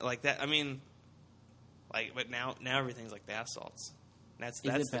 Like that. I mean, like, but now everything's like bath salts. That's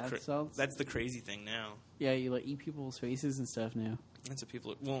Is it the bath salts? That's the crazy thing now. Yeah, you like eat people's faces and stuff now. That's what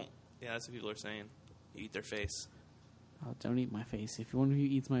people. Well, yeah, that's what people are saying. You eat their face. Oh, don't eat my face. If one of you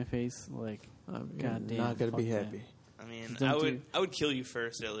eats my face, like, You're goddamn, not gonna be fuck that. happy. I mean, Don't I would kill you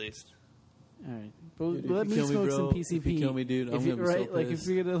first at least. All right, but Dude, if let you me kill me, smoke bro, some PCP. if you kill me, dude, I'm If you- gonna be so right, like if pissed.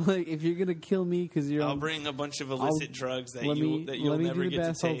 you're gonna if you're gonna kill me because you're I'll on, bring a bunch of illicit drugs that let you'll me never do the get to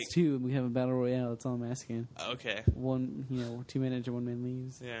bath take. salts too, and we have a battle royale. That's all I'm asking. Okay. One, 2 man enter, 1 man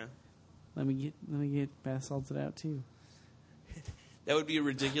leaves. Yeah. Let me get bath salted out too. That would be a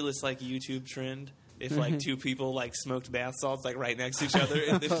ridiculous like YouTube trend if like two people like smoked bath salts like right next to each other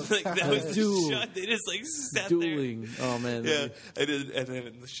and then, like that was the Duel. shot. They just like sat Dueling. Oh man. there. Yeah, and then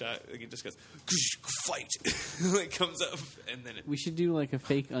in the shot like, it just goes fight. Like comes up and then it, We should do like a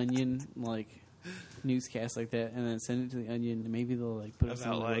fake Onion like newscast like that, and then send it to the Onion, and maybe they'll like put us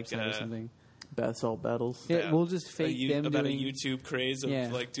About, on the like, website or something. Bath salt battles. Yeah, we'll just fake them about doing. a YouTube craze of Yeah.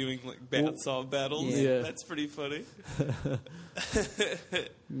 like doing like bath Well, salt battles. yeah. That's pretty funny.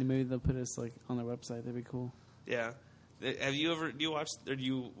 Maybe they'll put us like on their website. That'd be cool. Yeah. Have you ever do you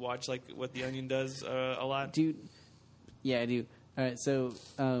watch like what the Onion does a lot? Dude, yeah, I do. All right, so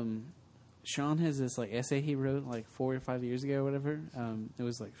Sean has this like essay he wrote like 4 or 5 years ago or whatever. It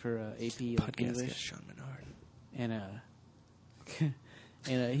was like for AP like, English, Sean Menard.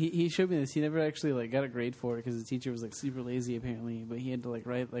 and he showed me this. He never actually like got a grade for it because the teacher was like super lazy apparently. But he had to like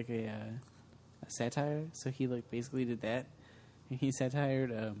write like a satire, so he like basically did that, and he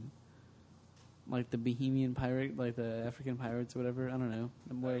satired like the Bohemian pirate, like the African pirates or whatever. I don't know,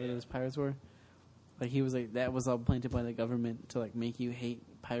 whatever those pirates were. Like he was like that was all planted by the government to like make you hate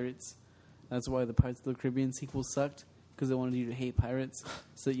pirates. That's why the Pirates of the Caribbean sequel sucked, because they wanted you to hate pirates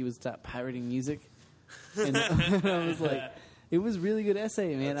so that you would stop pirating music. And I was like, it was a really good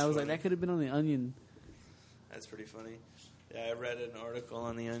essay, man. That's I was funny. like, that could have been on the Onion. That's pretty funny. Yeah, I read an article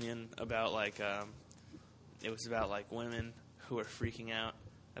on the Onion about like it was about like women who are freaking out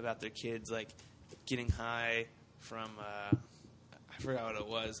about their kids like getting high from I forgot what it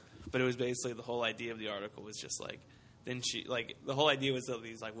was, but it was basically the whole idea of the article was just like then she like the whole idea was that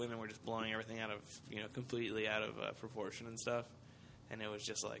these like women were just blowing everything out of completely out of proportion and stuff, and it was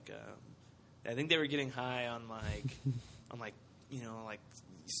just like I think they were getting high on like on like like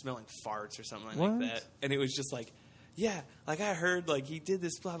smelling farts or something What? like that, and it was just like. Yeah, like I heard, like he did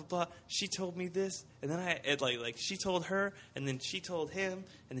this, blah blah blah. She told me this, and then like she told her, and then she told him,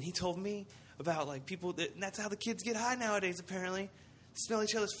 and then he told me about like people that. And that's how the kids get high nowadays. Apparently, smell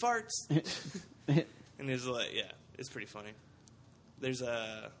each other's farts. And it's like, yeah, it's pretty funny. There's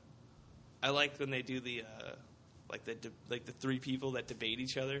I like when they do the like the three people that debate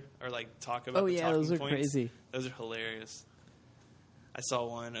each other or like talk about. Oh the yeah, talking those are points. crazy. Those are hilarious. I saw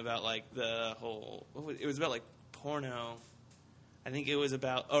one about like the whole. It was about like porno. I think it was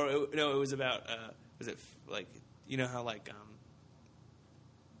about. It was about. Was it like how like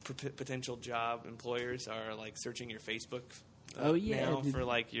potential job employers are like searching your Facebook. Oh, yeah, now dude. for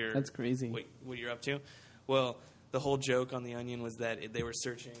like your. That's crazy. What you're up to? Well, the whole joke on the Onion was that they were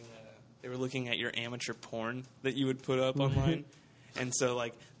searching. They were looking at your amateur porn that you would put up online. And so,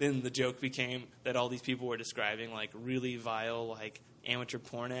 like, then the joke became that all these people were describing, like, really vile, like, amateur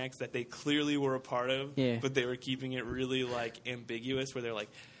porn acts that they clearly were a part of, Yeah. but they were keeping it really, like, ambiguous, where they're like,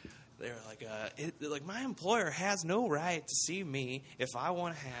 my employer has no right to see me if I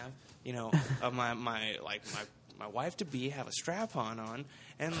want to have, my wife-to-be have a strap-on on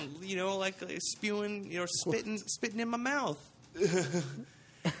and, spewing, spitting in my mouth.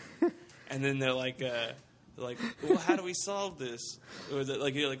 And then they're like, well, how do we solve this? Or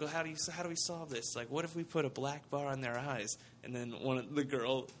you're like, well, how do we solve this? Like, what if we put a black bar on their eyes? And then the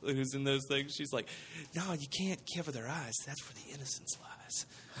girl who's in those things, she's like, no, you can't cover their eyes. That's where the innocence lies.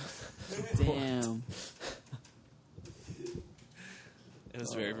 Damn. It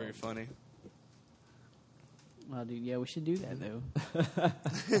was very, very funny. Oh, dude, yeah, we should do that though.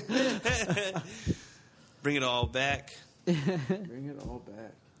 Bring it all back. Bring it all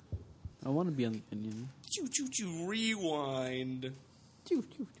back. I want to be on the Onion. Choo choo choo. Rewind.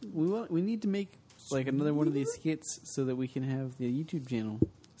 We need to make like another one of these skits so that we can have the YouTube channel.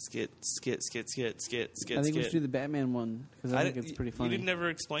 Skit. I think we should do the Batman one because I think it's pretty funny. You didn't ever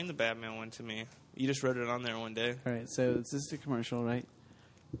explain the Batman one to me. You just wrote it on there one day. All right, so it's just a commercial, right?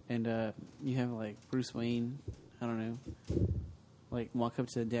 And you have like Bruce Wayne, I don't know, like walk up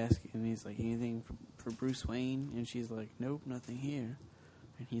to the desk and he's like, anything for Bruce Wayne? And she's like, nope, nothing here.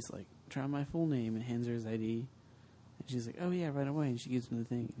 And he's like, try my full name, and hands her his ID. And she's like, oh yeah, right away. And she gives him the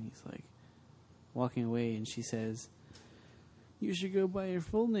thing, and he's like walking away, and she says, you should go by your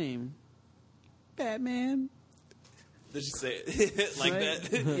full name, Batman. Did she say it like Right?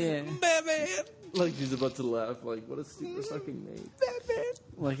 that? Yeah. Batman. Like she's about to laugh. Like, what a super fucking name. Batman.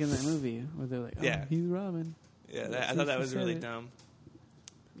 Like in that movie where they're like, oh, Yeah. he's Robin. Yeah, I thought that was really dumb.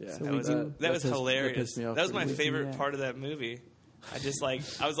 Yeah, So That we was do- that was pissed- hilarious. pissed me off That was my pretty good. favorite Yeah. part of that movie.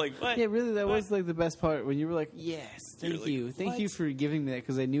 I was like, what? Yeah, really, that What? was like the best part when you were like, "Yes, You're thank like, you, thank "What?" you for giving me that,"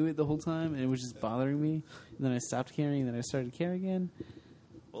 because I knew it the whole time and it was just bothering me. And then I stopped caring, and then I started caring again.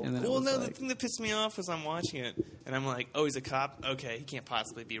 Well, And then it well was no, like- the thing that pissed me off was I'm watching it and I'm like, oh, he's a cop. Okay, he can't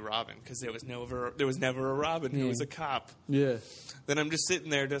possibly be Robin because there was never a Robin who Yeah. was a cop. Yeah. Then I'm just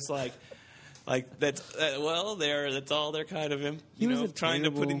sitting there, just like that's that's all they're kind of He was a trying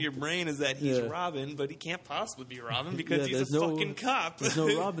to put in terrible- your brain is that he's Yeah. Robin, but he can't possibly be Robin because Yeah, he's a there's no- fucking cop. There's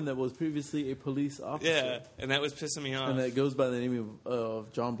no Robin that was previously a police officer. Yeah, and that was pissing me off. And that goes by the name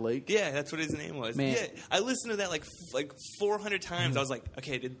of John Blake. Yeah, that's what his name was. Man. Yeah, I listened to that like 400 times. I was like,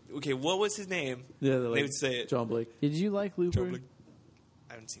 okay, what was his name? Yeah, They would say it. John Blake. Did you like Looper? Joe Blake.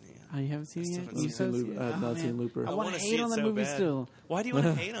 I haven't seen it yet. Oh, you haven't seen I it still yet? haven't You seen Looper. supposed to? I have Oh, not man. seen Looper. I I want wanna to see hate it on that so movie bad. still. Why do you want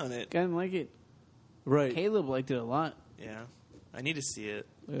to hate on it? I didn't like it. Right. Caleb liked it a lot. Yeah, I need to see it.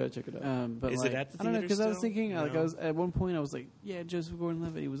 I gotta check it out. But Is it like, at the I don't know, theater because I was still? thinking, like, No. I was at one point, I was like, yeah, Joseph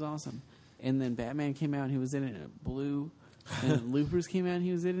Gordon-Levitt, he was awesome. And then Batman came out, and he was in it, and it blew. And then Loopers came out, and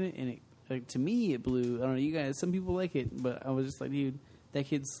he was in it, and it, like, to me, it blew. I don't know, you guys, some people like it, but I was just like, dude, that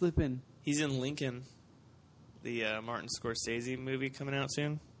kid's slipping. He's in Lincoln, the Martin Scorsese movie coming out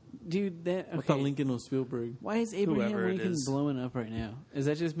soon. Dude, that, I thought okay. Lincoln was Spielberg. Why is Abraham Whoever it Lincoln is. blowing up right now? Is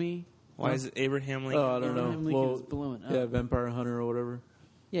that just me? Why is it Abraham Lincoln? Oh, I don't know. Abraham Lincoln's blowing up. Yeah, Vampire Hunter or whatever.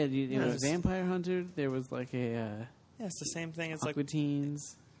 Yeah, dude, it Yeah, was it's- Vampire Hunter. There was like a Yeah, it's the same thing. It's Aqua like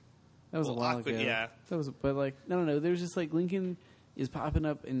Teens. That was Well, a while Aqua- ago. yeah. That was, but like, no. There was just like Lincoln is popping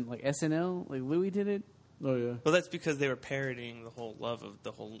up in like SNL. Like Louis did it. Oh yeah. well, that's because they were parodying the whole love of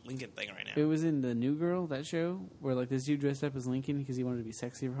the whole Lincoln thing right now. It was in the New Girl, that show, where like this dude dressed up as Lincoln because he wanted to be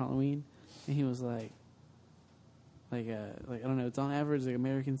sexy for Halloween, and he was like I don't know. It's on average like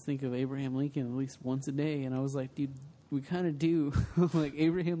Americans think of Abraham Lincoln at least once a day, and I was like, dude, we kind of do. Like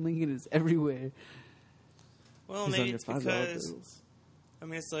Abraham Lincoln is everywhere. Well, He's on maybe your it's $5 because bills. I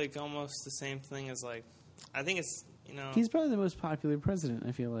mean it's like almost the same thing as like I think it's He's probably the most popular president.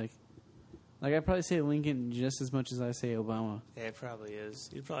 I feel like. Like I probably say Lincoln just as much as I say Obama. yeah, it probably is.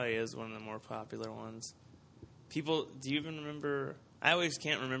 He probably is one of the more popular ones. People, do you even remember? I always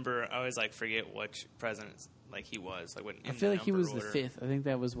can't remember. I always like forget which president like he was. Like when I in feel the like he number was the order. fifth. I think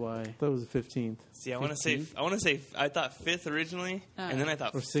that was why. That was the 15th. See, I want to say 15th? I thought 5th originally, and then I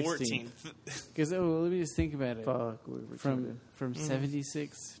thought Or 14th. Because well, let me just think about it. Fuck. We were From retarded.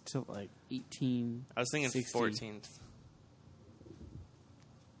 76 to like 18. I was thinking 60. 14th.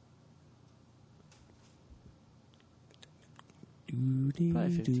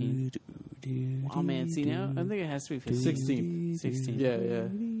 Probably 15. Oh man, see now I think it has to be 15. 16th. 16. Yeah, yeah.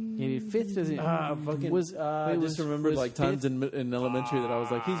 Yeah, dude, fifth doesn't. Fucking. was I wait, just remembered was like times fifth- in elementary that I was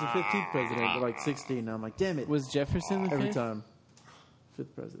like, he's the 15th president, but like 16. And I'm like, damn it. was Jefferson the Every fifth? time.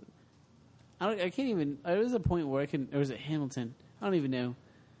 5th president. I can't even. There was a point where I can. Or was it Hamilton? I don't even know.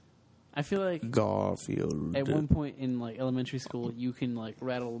 I feel like Garfield. at one point in like elementary school, you can like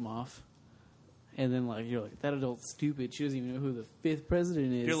rattle them off, and then like you're like, that adult's stupid. She doesn't even know who the fifth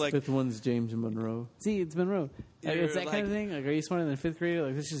president is. You're like, 5th one's James Monroe. see, it's Monroe. Like, You're it's that kind of like- thing. Like, are you smarter than a fifth grader?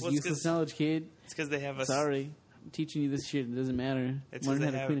 Like, this is Well, it's useless 'cause- knowledge, kid. it's because they have a. Sorry, I'm teaching you this shit. It doesn't matter. It's Learn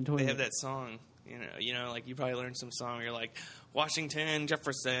because how to clean a toilet. they have that song. You know, like you probably learned some song. Where you're like Washington,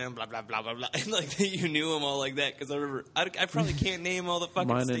 Jefferson, blah blah blah blah blah, and like you knew them all like that. Because I remember, I probably can't name all the fucking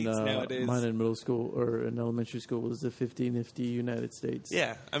Mine states in nowadays. mine in middle school or in elementary school was the 50 nifty United States.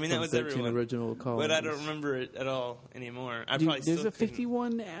 Yeah, I mean that From was 13 everyone. original colonies. But I don't remember it at all anymore. I Dude, probably there's still a couldn't-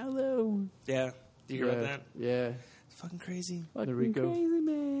 51 now though. Yeah, do you hear about that? Yeah. It's fucking crazy. Fucking Rico. crazy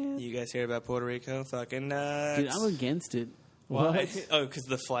man. You guys hear about Puerto Rico? Fucking Dude, I'm against it. Why? Oh, because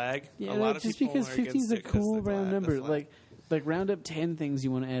the flag. Yeah, a lot of just people because are 50 is against a it 'cause cool the round the number. flag. Like round up 10 things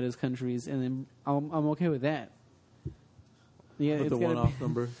you want to add as countries, and then I'm okay with that. Yeah, With it's the gotta one-off be,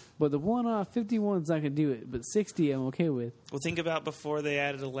 number. but the one-off 51's not gonna do it. But 60, I'm okay with. Well, think about before they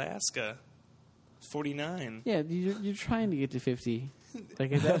added Alaska. 49. Yeah, you're trying to get to 50.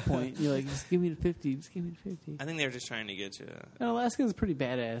 Like at that point, you're like, just give me the 50. Just give me the 50. I think they were just trying to get you. And Alaska is pretty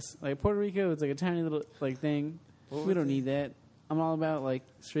badass. Like Puerto Rico, it's like a tiny little like thing. What We was don't it? need that. I'm all about like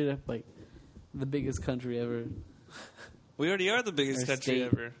straight up like the biggest country ever. We already are the biggest Or country state.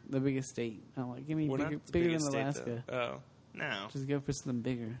 ever. The biggest state. I'm like, give me We're bigger, not the bigger biggest than state, Alaska. though. Oh, no. Just go for something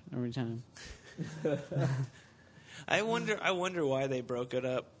bigger every time. I wonder why they broke it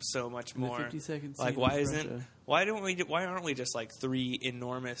up so much The more. 52nd Like, seed why was isn't? Russia. Why aren't we just like 3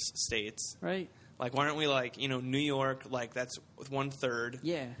 enormous states? Right? Like, why aren't we like New York? Like that's 1/3.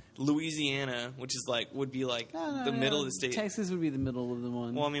 Yeah. Louisiana, which is like would be like the middle of the state. Texas would be the middle of the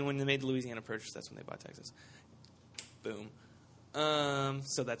one. Well, I mean, when they made the Louisiana Purchase, that's when they bought Texas. Boom.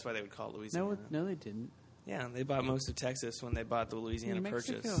 So that's why they would call it Louisiana. no, they didn't. Yeah, they bought most of Texas when they bought the Louisiana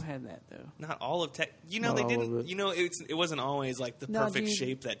Mexico Purchase. had that though. Not all of Texas. Not They all didn't. of it. It wasn't always like the No, perfect dude.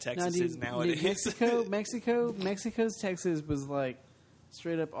 shape that No, Texas dude, is nowadays. Mexico's Texas was like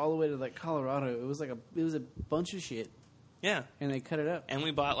straight up all the way to like Colorado. It was a bunch of shit, Yeah, and they cut it up. and we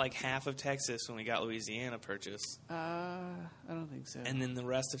bought like half of Texas when we got Louisiana Purchase, I don't think so. and then the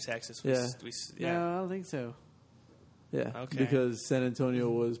rest of Texas was yeah. No, I don't think so. Yeah, Okay. because San Antonio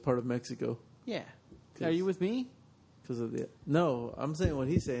was part of Mexico. Yeah. Are you with me? Because of the no, I'm saying what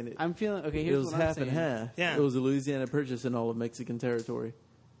he's saying. I'm feeling okay. It Here's was what half I'm and saying. half. Yeah. It was a Louisiana Purchase in all of Mexican territory.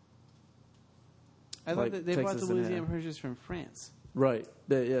 I thought Like that they bought Texas the and Louisiana half. Purchase from France. Right.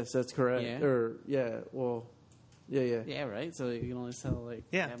 Yes, that's correct. Yeah. Yeah. Yeah, right. So you can only sell like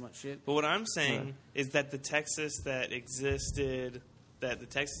Yeah. that much shit. But what I'm saying Right. is that the Texas that existed, that the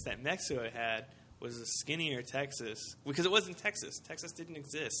Texas that Mexico had, was a skinnier Texas because it wasn't Texas. Texas didn't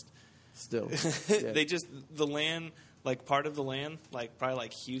exist. Still. Yeah. They just the land, like part of the land, like probably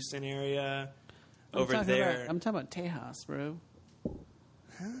like Houston area over I'm there. talking about Tejas, bro.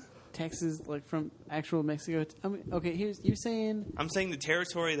 Texas, like from actual Mexico. I mean, okay, you're saying I'm saying the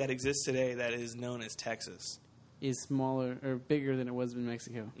territory that exists today that is known as Texas. is smaller or bigger than it was in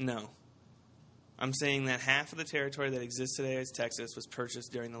Mexico. No. I'm saying that half of the territory that exists today as Texas was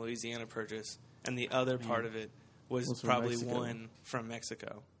purchased during the Louisiana Purchase, and the other part of it was Was from probably Mexico. one from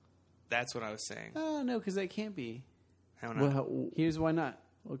Mexico. That's what I was saying. Oh no, because that can't be. How not? Well, Here's why not.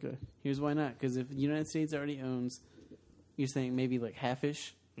 okay. Here's why not. Because if the United States already owns, you're saying maybe like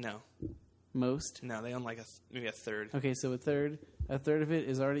half-ish, No. most. No, they own like maybe a third. Okay, so a third of it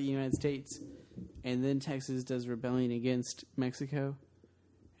is already United States, and then Texas does rebellion against Mexico,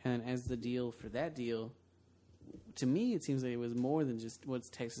 and as the deal for that deal, to me it seems like it was more than just what's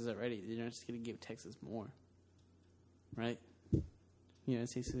Texas already. They're not just going to give Texas more, right? United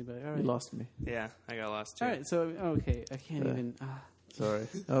States is like, all You right, lost me. Yeah, I got lost too. all right. So okay, I can't Yeah. even. Sorry.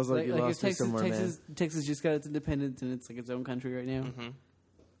 I was like, you if lost me Texas, somewhere, Texas just got its independence and it's like its own country right now. hmm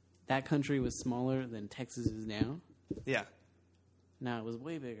That country was smaller than Texas is now. Yeah. Now it was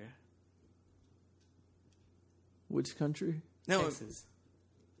way bigger. Which country? No. Texas.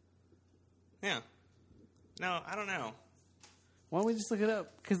 Yeah. No, I don't know. Why don't we just look it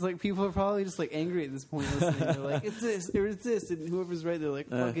up? Because like people are probably just like angry at this point listening. They're like, it's this or it's this, and whoever's right, they're like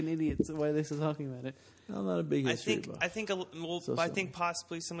fucking idiots. Why are they still talking about it? I'm not a big I history think buff. I think a- well, So I sorry. think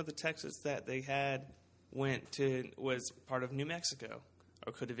possibly some of the Texas that they had was part of New Mexico,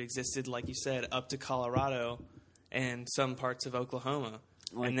 or could have existed, like you said, up to Colorado and some parts of Oklahoma,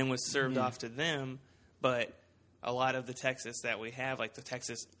 and then was served yeah. off to them. But a lot of the Texas that we have, like the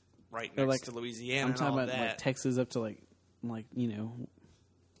Texas right Or, next like, to Louisiana, I'm and talking all about that. like Texas up to like you know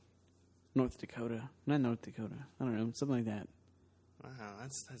North Dakota, not North Dakota. I don't know, something like that. Wow,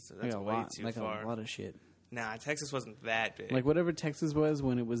 that's Like a way lot, too like far. a lot of shit. Nah, Texas wasn't that big. Like whatever Texas was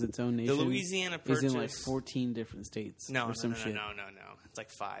when it was its own nation. the Louisiana is Purchase in like 14 different states. No, or no, some no, shit. no. It's like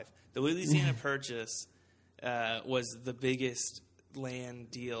 5. The Louisiana Purchase was the biggest land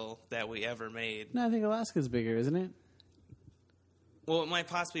deal that we ever made. No, I think Alaska's bigger, isn't it? Well, it might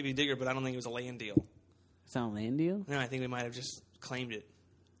possibly be bigger, but I don't think it was a land deal. It's not a land deal. No, I think we might have just claimed it.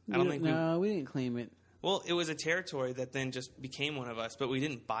 I don't think No, we didn't claim it. Well, it was a territory that then just became one of us, but we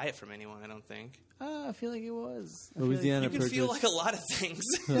didn't buy it from anyone, I don't think. I feel like it was. I feel Louisiana You can Purchase. feel like a lot of things.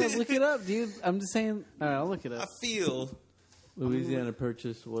 Like, look it up, dude. I'm just saying. All right, I'll look it I up. feel. Louisiana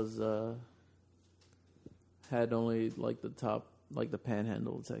Purchase was had only like the top, like the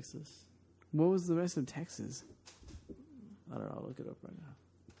panhandle of Texas. What was the rest of Texas? I don't know. I'll look it up right now.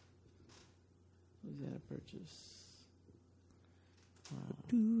 Louisiana Purchase.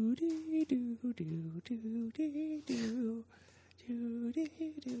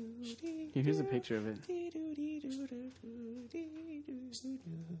 Here, here's a picture of it.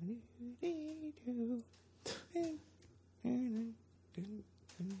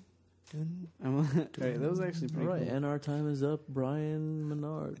 All right, that was actually All pretty right, cool. and our time is up. Brian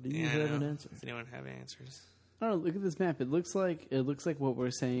Menard, do you Yeah, I have an know. answer? Does anyone have answers? Oh, look at this map. It looks like what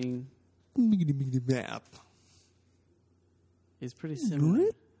we're saying Map. is pretty similar.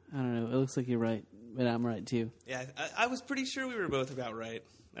 I don't know. It looks like you're right, but I'm right too. Yeah, I was pretty sure we were both about right.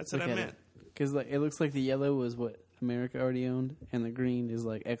 That's what I meant. Because like it looks like the yellow was what America already owned, and the green is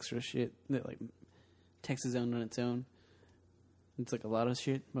like extra shit that like Texas owned on its own. It's like a lot of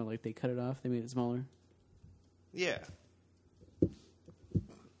shit, but like they cut it off. They made it smaller. Yeah.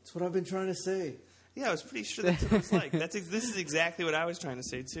 That's what I've been trying to say. Yeah, I was pretty sure that's what it was like. This is exactly what I was trying to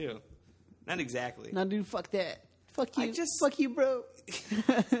say, too. Not exactly. No, dude, fuck that. Fuck you. I just- Fuck you, bro.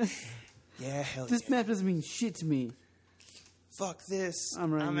 Yeah, hell This yeah. map doesn't mean shit to me. Fuck this.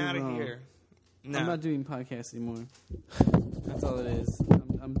 I'm right, I'm you're out of wrong. here. No. I'm not doing podcasts anymore. That's all it is.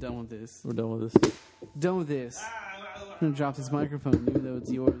 I'm done with this. We're done with this. Done with this. I'm gonna drop this microphone, even though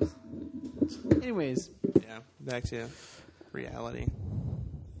it's yours. Anyways, Yeah, back to reality.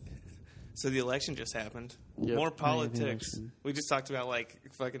 So the election just happened. Yep. More Oh, yeah, the politics. election. We just talked about like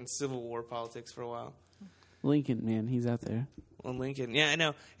fucking Civil War politics for a while. Lincoln, man, he's out there. Well, Lincoln. Yeah, I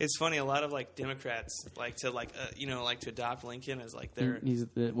know. It's funny. A lot of like Democrats like to to adopt Lincoln as like their. He's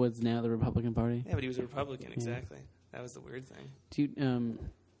what's now the Republican Party. Yeah, but he was a Republican. Exactly. That was the weird thing. Dude,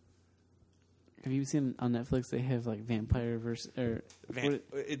 have you seen on Netflix they have like vampire versus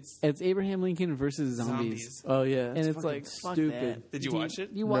it's Abraham Lincoln versus zombies. Oh yeah, And it's fucking like fuck stupid. that. Did you watch it?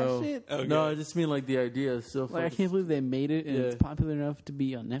 You No. watched it? Okay. No, I just mean like the idea is so. Like I fucking- can't believe they made it and Yeah. it's popular enough to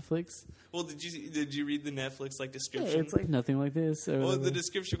be on Netflix. Well, did you read the Netflix like Yeah, description? it's like nothing like this. Or well, whatever. the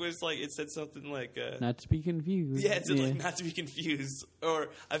description was like it said something like. Not to be confused. Yeah, it said like not to be confused. Or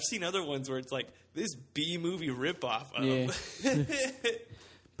I've seen other ones where it's like this B movie ripoff of. Yeah.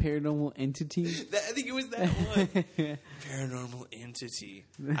 Paranormal Entity. I think it was that one. Paranormal Entity.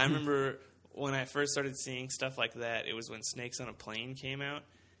 I remember when I first started seeing stuff like that, it was when Snakes on a Plane came out.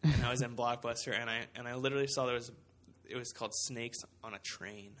 And I was in Blockbuster and I literally saw it was called Snakes on a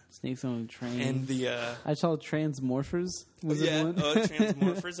Train. Snakes on a Train. And the I saw Transmorphers. Was it yeah, one?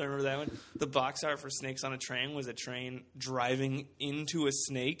 Transmorphers. I remember that one. The box art for Snakes on a Train was a train driving into a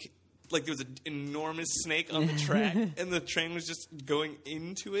snake. Like there was an enormous snake on the track, and the train was just going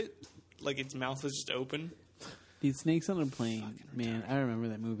into it. Like its mouth was just open. Dude, Snakes on a Plane. Man, I remember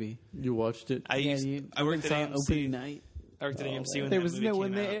that movie. You watched it. I worked at saw it opening AMC. night. I worked at AMC when There that was movie no came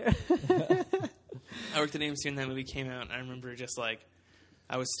one out. there. I worked at AMC when that movie came out, and I remember just like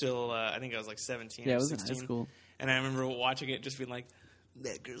I was still, I think I was like 17 Yeah, or I was in 16. high school. And I remember watching it, just being like,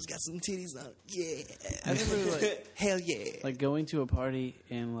 "That girl's got some titties on it. Yeah." I remember, like- hell yeah. Like going to a party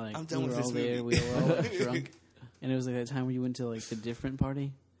and like I'm done we with were all this there, movie. we were all like, drunk, and it was like that time where you went to like the different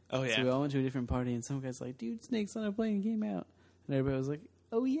party. Oh yeah. So we all went to a different party, and some guy's like, "Dude, Snakes on a Plane came out," and everybody was like,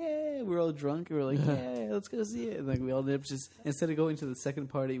 "Oh yeah!" We were all drunk. We were like, "Yeah, let's go see it." And like we all ended up just instead of going to the second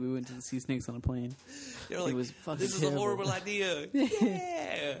party, we went to see Snakes on a Plane. They were like, It was fucking "This is terrible. a horrible idea."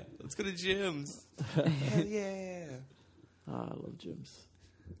 Yeah. Let's go to gyms. Hell yeah. Ah, I love gyms.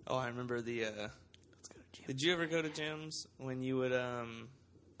 Oh, I remember the. Let's go to gym. Did you ever go to gyms when you would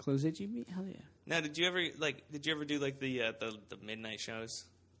Close HEB? Hell yeah. No, did you ever do like the midnight shows,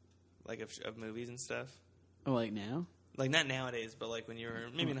 like of movies and stuff? Oh, like now? Like not nowadays, but like when you were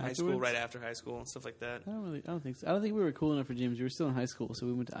maybe in high school, Afterwards? right after high school and stuff like that. I don't think so. I don't think we were cool enough for gyms. We were still in high school, so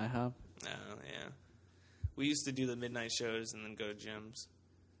we went to IHOP. Oh yeah, we used to do the midnight shows and then go to gyms.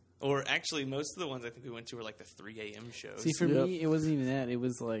 Or actually, most of the ones I think we went to were like the 3 a.m. shows. See, for Yep. me, it wasn't even that. It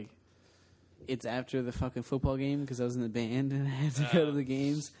was like, it's after the fucking football game because I was in the band and I had to go to the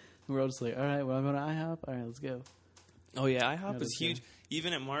games. And we're all just like, all right, well, I'm going to IHOP. All right, let's go. Oh yeah, IHOP Yeah, was that's huge.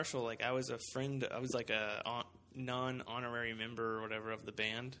 Even at Marshall, like I was a friend. I was like a non-honorary member or whatever of the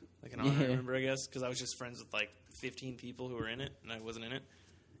band, like an honorary Yeah. member, I guess, because I was just friends with like 15 people who were in it, and I wasn't in it.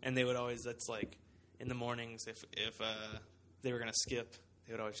 And they would always, that's like in the mornings, if they were gonna skip,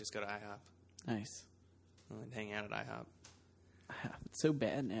 they would always just go to IHOP Nice. and hang out at IHOP. It's so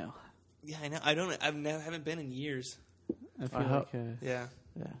bad now. Yeah, I know. Haven't been in years. I feel IHOP. like Yeah,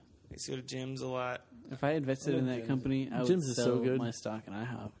 Yeah. I used to go to gyms a lot. if I invested in that company, I would Gyms is so sell good. my stock in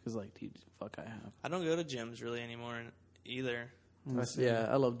IHOP because, like, dude, fuck IHOP. I don't go to gyms really anymore either. Yeah,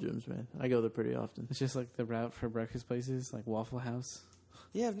 I love gyms, man. I go there pretty often. It's just like the route for breakfast places, like Waffle House.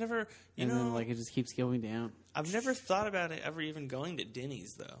 Yeah, I've never, And then, like, it just keeps going down. I've never thought about it ever even going to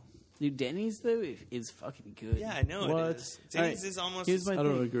Denny's though. Dude, Denny's though is fucking good. Yeah, I know What? it is. Denny's Alright, is almost. here's my I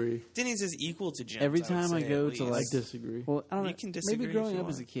don't thing. agree. Denny's is equal to Jim's. Every would time I say, go at to, I least. disagree. Well, I don't You know. can disagree Maybe if growing you up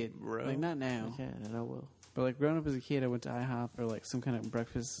as a want, kid, bro. like not now, Yeah, and I will. but like growing up as a kid, I went to IHOP or like some kind of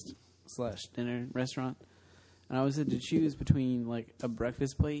breakfast / dinner restaurant, and I always had to choose between like a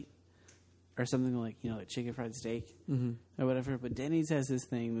breakfast plate or something like like chicken fried steak Mm-hmm. or whatever. But Denny's has this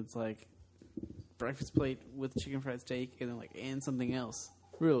thing that's like breakfast plate with chicken fried steak and then and something else,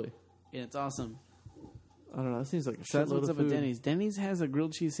 Really? and it's awesome. I don't know. That seems like a So that's shitload what's of up food. at Denny's. Denny's has a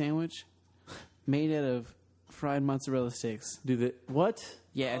grilled cheese sandwich made out of fried mozzarella sticks. Do they? What?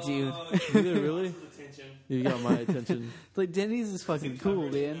 Yeah, dude. Oh, Do they really? Attention. You got my attention. Like Denny's is fucking cool,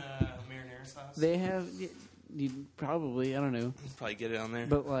 Covered in, man. marinara sauce. They have, you probably, I don't know, Probably get it on there.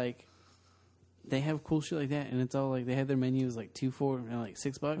 but like, they have cool shit like that, and it's all like they have their menus like $2 for and like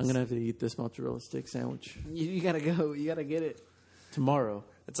 $6. I'm gonna have to eat this mozzarella stick sandwich You gotta go. You gotta get it. tomorrow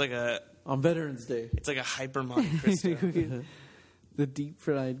it's like a on Veterans Day. hyper Monte Cristo. The deep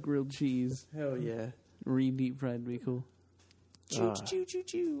fried grilled cheese, Hell yeah! deep fried, be cool. Choo, choo, choo,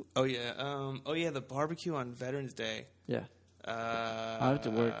 choo. Oh yeah. The barbecue on Veterans Day. Yeah. I have to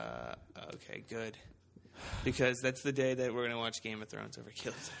work. Okay, good. Because that's the day that we're gonna watch Game of Thrones over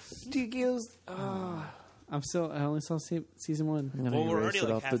Kills. Dude, Gills. I only saw season 1. I'm gonna Well, we're erase already it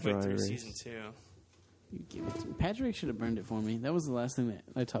like off the halfway dry through erase. season 2. You give it to me. Patrick should have burned it for me. That was the last thing that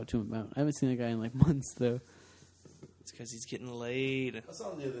I talked to him about. I haven't seen that guy in like months though. It's because he's getting laid. I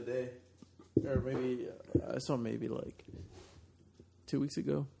saw him the other day, or maybe I saw him maybe like 2 weeks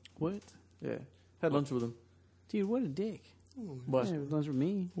ago. What? Yeah, had lunch with him. Dude, what a dick. What? Yeah, lunch with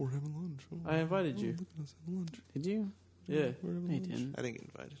me. We're having lunch. I invited you. Did you? Yeah, No, you didn't. I think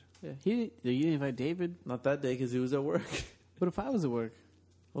invited. yeah. You didn't invite David. Not that day because he was at work. What if I was at work?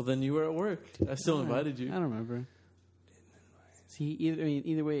 Well, then you were at work. I still invited I you. don't remember. See,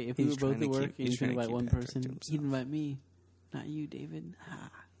 either way, if we He's were both trying to at work keep- and he's you can trying to invite keep one Patrick person, to he'd himself. invite me, not you, David.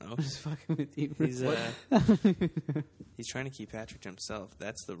 No. I'm just fucking with you. He's he's trying to keep Patrick to himself.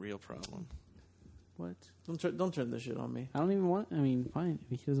 That's the real problem. What? Don't turn this shit on me. I don't even want. I mean, fine.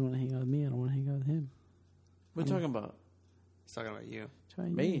 If he doesn't want to hang out with me, I don't want to hang out with him. What are you talking about? He's talking about you. Try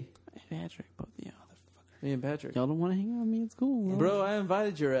Me? you. Patrick, both of y'all. Me and Patrick. Y'all don't want to hang out with me? It's cool. Bro, I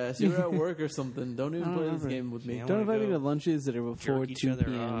invited your ass. You were at work or something. Don't I even don't play this remember. game with me. Yeah. I Don't wanna invite me go to lunches that are before jerk each 2 other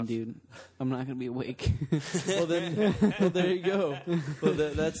p.m., off. dude. I'm not going to be awake. Well, then, well, there you go. Well,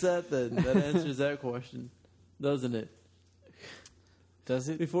 that's that then. That answers that question, doesn't it? Does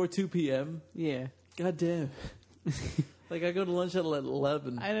it? Before 2 p.m. Yeah. God damn. Like I go to lunch at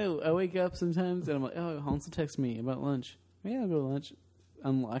 11. I know. I wake up sometimes and I'm like, oh, Hans will text me about lunch. Yeah, I'll go to lunch.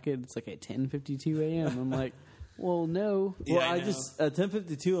 Unlock it. It's like at 10:52 a.m. I'm like, well, no. Yeah, Well, I I know. just at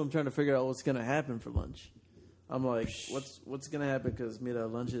 10:52, I'm trying to figure out what's gonna happen for lunch. I'm like, what's gonna happen? Because Mira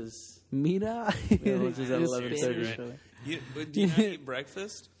lunch is Mira. Yeah, lunch is at Just 11:30. Spanish, right? But do you not eat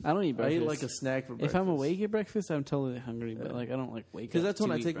breakfast? I don't eat I breakfast. eat like a snack for breakfast. If I'm awake at breakfast, I'm totally hungry. But Yeah. like, I don't like wake up. Because that's when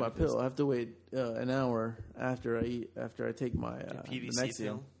to I eat take my breakfast. pill. I have to wait an hour after I eat. After I take my the PVC Nexium.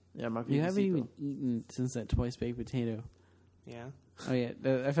 pill? Yeah, my PVC You haven't pill. even eaten since that twice baked potato. Yeah. Oh yeah,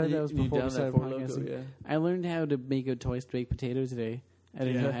 I've had that was You before we down that started Four Loko, podcasting. yeah. I learned how to make a twice baked potato today. I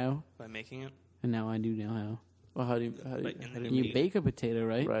didn't know Yeah. how, By making it? and now I do know how. Well, how do you Like, and then do you you You bake a potato,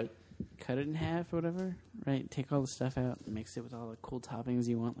 right? right? Cut it in half or whatever, right? Take all the stuff out, mix it with all the cool toppings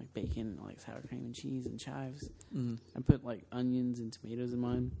you want, like bacon, like sour cream and cheese and chives. Mm. I put like onions and tomatoes in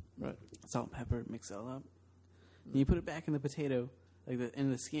mine, Right. salt and pepper, mix it all up. And you put it back in the potato, like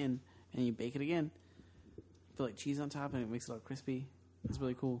in the skin, and you bake it again. Put like cheese on top, and it makes it all crispy. It's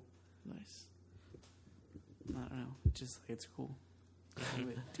really cool. Nice. I don't know, it's just like it's cool.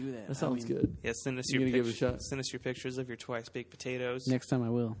 Do that. That sounds I mean, good. Yeah, send us You your gonna give it a pictures. shot? Send us your pictures of your twice baked potatoes. Next time I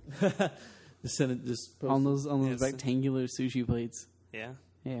will Just send it. Just post on it. those Yes. rectangular sushi plates. Yeah.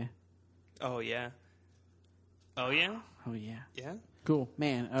 Yeah. Oh yeah. Oh yeah. Oh yeah. Yeah. Cool.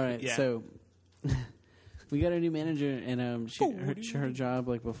 Man, all right. Yeah. So we got a new manager, and her job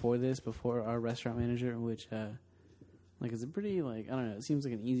like before our restaurant manager, which like is a pretty like I don't know. It seems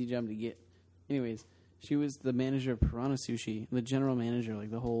like an easy job to get. Anyways, she was the manager of Piranha Sushi, the general manager, like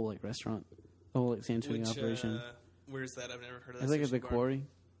the whole like restaurant, the whole like San Antonio operation. Where's that? I've never heard of that. It's like at sushi the bar. quarry.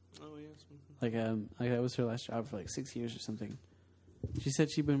 Oh yes. Like that was her last job for like 6 years or something. She said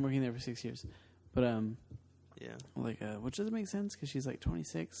she'd been working there for 6 years, but Yeah. like which doesn't make sense because she's like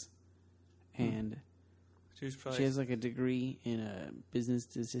 26, and She was probably. she has like a degree in business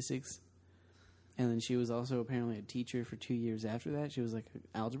statistics, and then she was also apparently a teacher for 2 years after that. She was like an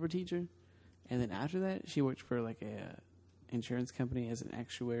algebra teacher, and then after that she worked for like a insurance company as an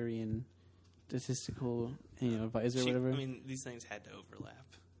actuary and statistical advisor or she- whatever. I mean, these things had to overlap.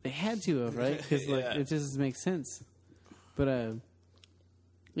 They had to have, right? Because like Yeah. it just makes sense. But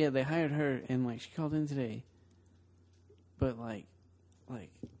yeah, they hired her, and like she called in today. But like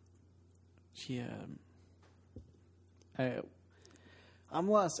she I'm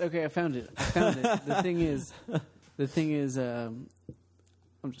lost. Okay, I found it. The thing is, I'm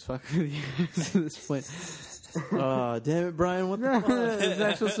just fucking with you at this point. Oh, damn it, Brian! What the No, fuck? there's an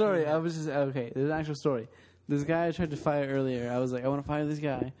actual story. I was just okay. There's an actual story. This guy I tried to fire earlier. I was like, I want to fire this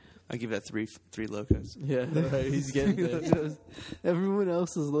guy. I'll give that three locos. Yeah, right. He's getting there. Everyone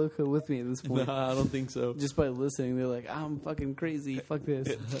else is loco with me at this point. Nah, I don't think so. Just by listening, they're like, I'm fucking crazy. Fuck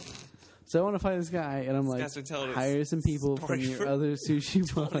this. So I want to fight this guy, and I'm like, guy's been telling us hire some people from story your for other sushi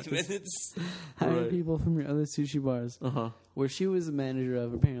 20 bars. minutes. Hire Right. people from your other sushi bars, where she was the manager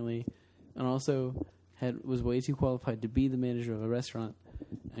of apparently, and also was way too qualified to be the manager of a restaurant,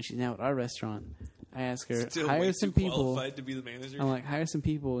 and she's now at our restaurant. I asked her, Still hire way some too people. qualified to be the manager. I'm like, hire some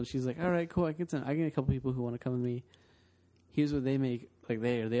people, and she's like, all right, cool. I get a couple people who want to come with me. Here's what they make. Like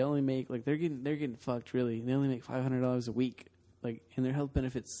they only make like they're getting fucked. Really, they only make $500 a week. Like, and their health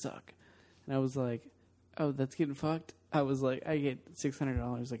benefits suck. And I was like, oh, that's getting fucked. I was like, I get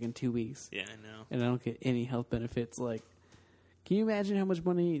 $600 like in 2 weeks, yeah, I know. and I don't get any health benefits. Like, can you imagine how much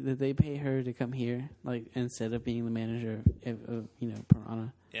money that they pay her to come here? Like, instead of being the manager of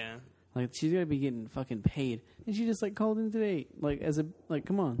Piranha. Yeah. Like, she's gotta be getting fucking paid, and she just like called in today. Like,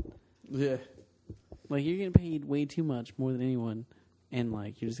 come on, Yeah. like you're getting paid way too much, more than anyone, and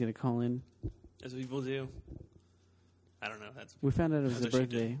like you're just gonna call in. That's what people do. I don't know. We found out it was That's a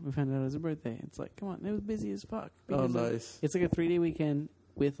what she birthday. We found out it was a birthday. It's like, come on, it was busy as fuck. Oh, Because, like, nice. it's like a 3-day weekend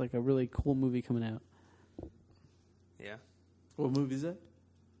with like a really cool movie coming out. Yeah. What movie is that?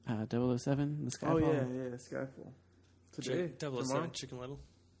 007, The Skyfall. Oh, yeah, Skyfall. Today? 007 Tomorrow? Chicken Little.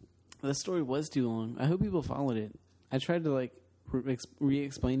 The story was too long. I hope people followed it. I tried to like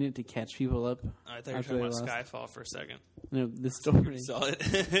re-explain it to catch people up. I thought you were After talking they about lost. Skyfall for a second. No, the story. Saw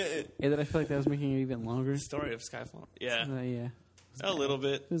it. And then I feel like that was making it even longer. The story of Skyfall. Yeah. Yeah. A little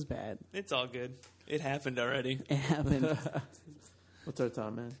bit. It was bad. It's all good. It happened already. It happened. What's our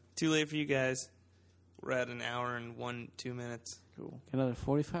time, man? Too late for you guys. We're at an hour and 2 minutes. Cool. Another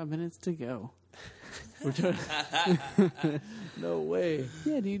 45 minutes to go. We're trying. No way.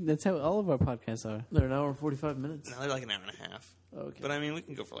 Yeah, dude, that's how all of our podcasts are. They're an hour and 45 minutes. No, they're like an hour and a half. Okay. But I mean, we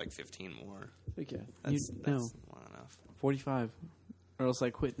can go for like 15 more. Okay. That's no. long enough. 45. Or else I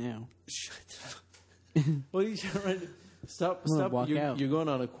quit now. Shut the Well, you should right. Stop. I'm gonna Stop. walk You're, out. you're going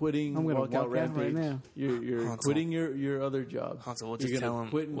on a quitting I'm gonna walkout walk out rampage right now. You're Hansel. quitting your other job. Hansel, we'll You're just gonna tell him.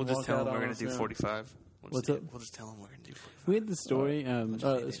 quit and We'll just walk tell him out we're on going us to do now. 45. What's up? We'll just tell him we're going to do 45. We had the story.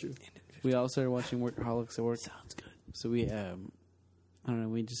 That's true. We all started watching Workaholics at work. Sounds good. So we, I don't know,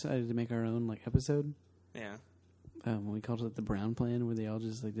 we decided to make our own like episode. Yeah. We called it the Brown Plan, where they all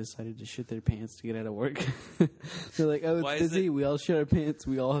just like decided to shit their pants to get out of work. They're like, "Oh, Why it's is busy. it- We all shit our pants.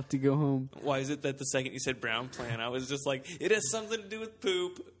 We all have to go home." Why is it that the second you said brown plan, I was just like, it has something to do with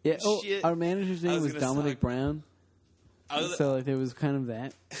poop? Yeah. Oh, Shit. our manager's I name was was gonna Dominic suck. Brown. I was, So like there was kind of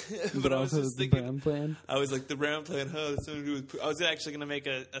that, but I was also just the thinking, Brown Plan. I was like, the brown plan, that's something to do with poop. I was actually going to make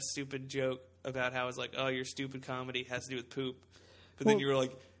a stupid joke about how I was like, oh, your stupid comedy has to do with poop. But then Well- you were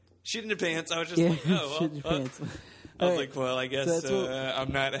like, shit in your pants. I was just Yeah, like, oh, shit your well, pants. I was Alright, like, well, I guess so that's what-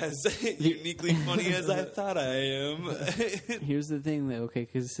 I'm not as uniquely funny as I thought I am. Here's the thing, though, okay,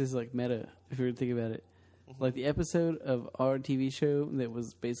 because this is like meta, if you were to think about it. Mm-hmm. Like the episode of our TV show that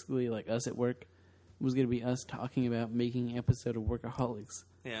was basically like us at work was going to be us talking about making an episode of Workaholics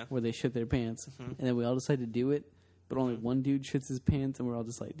yeah. where they shit their pants. Mm-hmm. And then we all decided to do it, but only one dude shits his pants, and we're all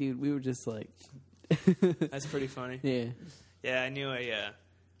just like, dude, we were just like, That's pretty funny. yeah. Yeah, I knew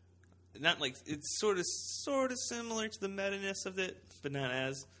not like it's sort of similar to the meta-ness of it, but not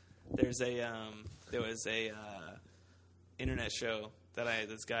as. There was a internet show that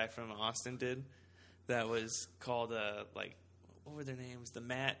this guy from Austin did that was called like, what were their names? The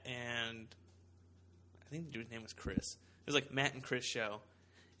Matt and I think the dude's name was Chris. It was like Matt and Chris show,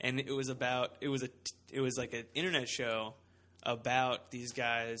 and it was like an internet show about these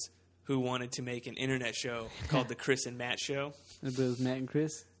guys who wanted to make an internet show called the Chris and Matt Show. But it was Matt and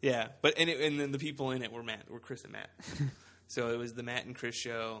Chris. Yeah, but and then the people in it were Chris and Matt. So it was the Matt and Chris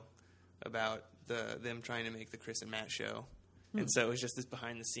show about them trying to make the Chris and Matt show. And so it was just this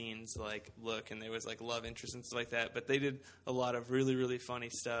behind the scenes like look, and there was like love interest and stuff like that. But they did a lot of really, really funny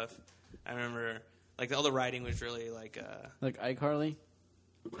stuff. I remember like all the writing was really like Like iCarly.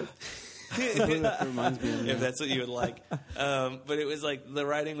 That reminds me of if that. that's what you would like. But it was like the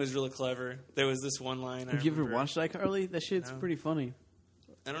writing was really clever. There was this one line. Have you ever watched iCarly? That shit's No. pretty funny.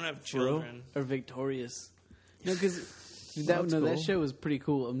 I don't have real? children. Or Victorious. No, because That show was pretty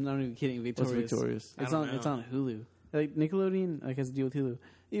cool. I'm not even kidding. What's Victorious. Victorious? I It's don't on. It's know. on Hulu. Like Nickelodeon, like has to deal with Hulu.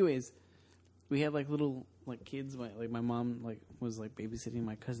 Anyways, we had like little like kids. My mom like was like babysitting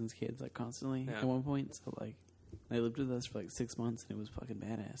my cousin's kids like constantly Yeah. at one point. So like they lived with us for like 6 months, and it was fucking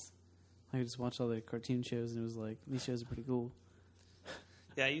badass. I could just watch all the cartoon shows, and it was like these shows are pretty cool.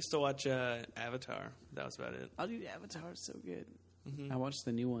 Yeah, I used to watch Avatar. That was about it. Oh, dude, Avatar is so good. Hmm I watched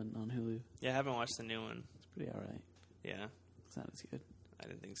the new one on Hulu. Yeah, I haven't watched the new one. It's pretty alright. Yeah, It's not as good. I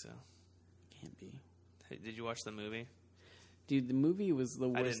didn't think so. Can't be. Hey, did you watch the movie? Dude, the movie was the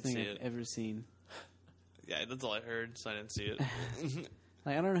worst didn't thing see I've it. ever seen. Yeah, that's all I heard, so I didn't see it.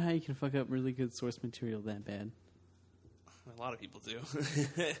 Like, I don't know how you can fuck up really good source material that bad. A lot of people do.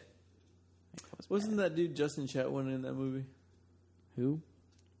 Like, that was Wasn't bad. that dude Justin Chatwin in that movie? Who?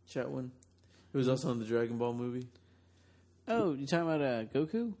 Chatwin. He was also in the Dragon Ball movie. Oh, you talking about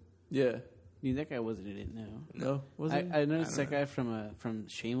Goku? Yeah. Dude, that guy wasn't in it. No, No, wasn't he? I noticed I that don't guy from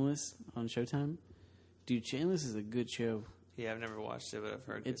Shameless on Showtime. Dude, Shameless is a good show. Yeah, I've never watched it, but I've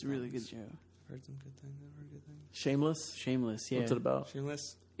heard. It's a good really good things. show. I've heard some good things. I've heard good things. Shameless? Shameless, yeah. What's it about?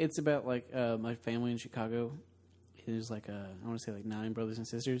 Shameless. It's about like my family in Chicago. There's like I want to say like 9 brothers and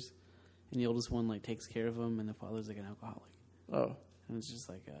sisters, and the oldest one like takes care of them, and the father's like an alcoholic. Oh. And it's just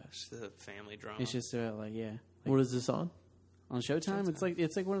like Just a family drama. it's just about like yeah. What is this on? On Showtime, Showtime.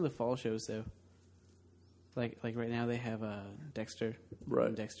 it's like one of the fall shows though. Like right now they have Dexter. Right.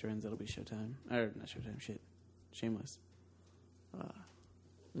 When Dexter ends, it'll be Showtime or not Showtime. Shit, Shameless.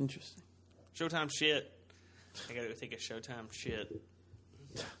 Interesting. Showtime shit. I gotta go take a Showtime shit.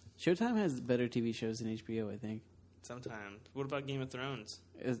 Showtime has better TV shows than HBO. I think. Sometime. What about Game of Thrones?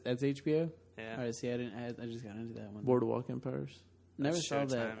 That's HBO. Yeah. All right, see, I just got into that one. Boardwalk Empires. Never That's saw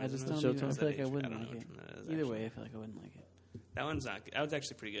that. Showtime, I just isn't don't. it? Even, I Showtime? feel like I Is that wouldn't HBO? like I don't it. know which one that is, Either actually. way, I feel like I wouldn't like it. That one's not. That was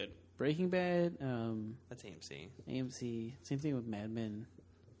actually pretty good. Breaking Bad, That's AMC. AMC. Same thing with Mad Men.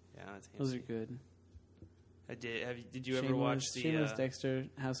 Yeah, that's AMC. Those are good. Did you ever watch the? Shameless, Dexter,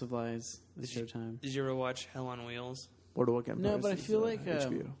 House of Lies, the Did you- Showtime? Did you ever watch Hell on Wheels? Boardwalk Empires. No, but I is, feel like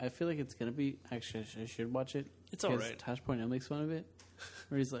HBO. I feel like it's gonna be. Actually, I should watch it. It's all because right. Tosh Point makes fun of it,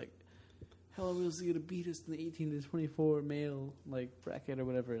 where he's like, "Hell on Wheels is gonna beat us in the 18 to 24 male like bracket or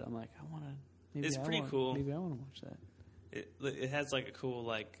whatever." I'm like, I wanna. Maybe It's I pretty want- cool. Maybe I want to watch that. It has like a cool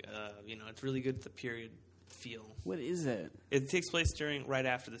it's really good at the period feel. What is that? It takes place right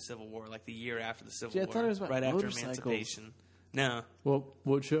after the Civil War, like the year after the Civil Gee, I War, thought it was about right after motorcycles. Emancipation. No,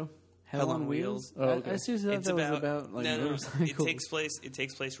 What show? Hell on Wheels. Oh, okay. I seriously thought it's that was about like no. motorcycles. It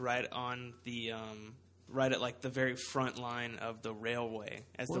takes place right on the right at like the very front line of the railway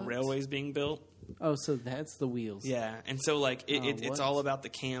as the What? railway's being built. Oh, so that's the wheels. Yeah, and so like it's what? all about the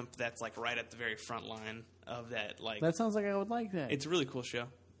camp that's like right at the very front line of that. Like That sounds like I would like that. it's a really cool show.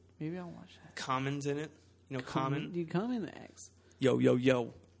 Maybe I'll watch that. Common's in it. You know, Common. Dude, Common acts.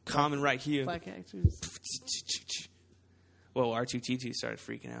 Yo. Common right here. Black actors. Whoa, R2-T2 started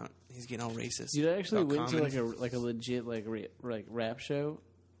freaking out. He's getting all racist. Dude, I actually about went Common. to like a legit like rap show,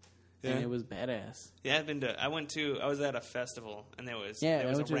 Yeah. and it was badass. Yeah, I was at a festival, and there was Yeah, I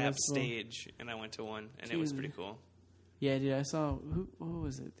a went to a rap festival. stage, and I went to one, and it was Dude. pretty cool. Yeah, dude, I saw what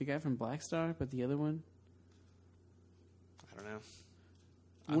was it? The guy from Black Star, but the other one. I don't know.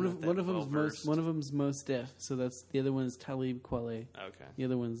 I'm not that One of them's well-versed. One of them's Mos Def, so that's the other one's Talib Kweli. Okay. The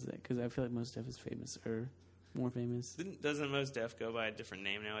other one's because I feel like Mos Def is famous or more famous. Doesn't Mos Def go by a different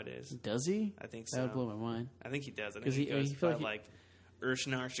name nowadays? Does he? I think That so. would blow my mind. I think he does. I think 'Cause he he- goes he feel by like he- like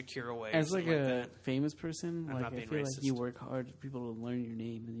Urshnar Shakira Way. As like like a that. famous person, I'm like not I being feel like racist. you work hard for people to learn your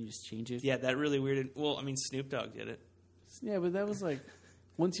name and you just change it. Yeah, that really weirded. Well, I mean, Snoop Dogg did it. Yeah, but that was like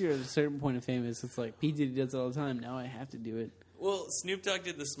once you're at a certain point of famous, it's like P Diddy does it all the time. Now I have to do it. Well, Snoop Dogg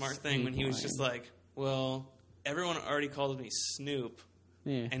did the smart thing when he was just like, well, everyone already calls me Snoop,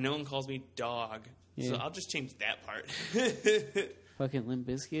 Yeah, and no one calls me Dog. So Yeah. I'll just change that part. fucking Limp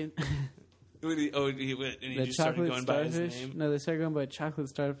Bizkit. And he The just started chocolate going by his starfish. name. No, they started going by chocolate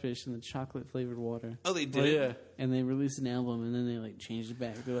starfish and the chocolate flavored water. Oh, they Oh, did. yeah. And they released an album and then they like changed it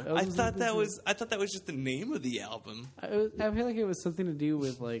back. They're like, oh, I this is thought Limp that Bizkit. was just the name of the album. I feel like it was something to do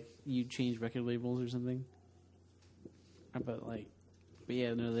with like you change record labels or something. But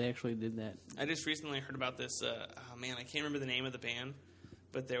yeah, no, they actually did that. I just recently heard about this. Oh man, I can't remember the name of the band,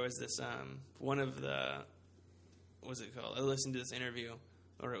 but there was this one of the what was it called? I listened to this interview,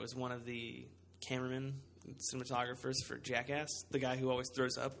 or it was one of the cameramen, cinematographers for Jackass, the guy who always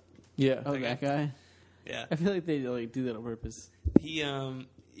throws up. Yeah. Oh, Okay. that guy. Yeah, I feel like they like do that on purpose. he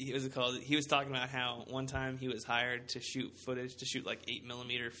was it called? He was talking about how one time he was hired to shoot like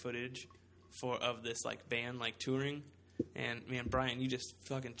 8mm footage of this like band like touring. And man, Brian, you just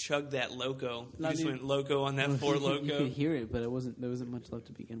fucking chugged that loco. You No, just dude. went loco on that Four You Loco. could hear it, but there wasn't much left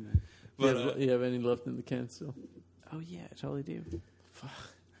to begin with. But you have any left in the can still? Oh yeah, I totally do.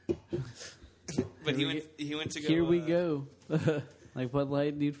 but he went to go. Here we go. Like Bud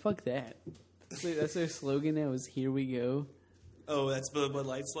Light, dude. Fuck that. That's their slogan now. Is here we go. Oh, that's the Bud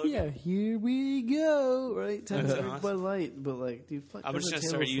Light slogan. Yeah, here we go. Right, times That's like awesome. Bud Light, but like, dude, fuck. I'm that's just a gonna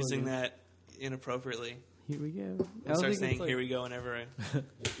start terrible using slogan. that inappropriately. Here we go. I I'll don't start think saying it's like- "here we go"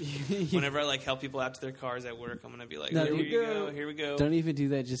 whenever I like help people out to their cars at work. I'm gonna be like, No, "Here here you we go, go. here we go." Don't even do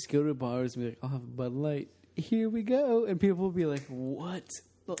that. Just go to bars and be like, I'll have a Bud Light. Here we go. And people will be like, what?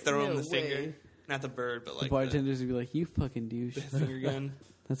 Throw No him the way. finger, not the bird, but The like bartenders would be like, you fucking douche. the finger gun.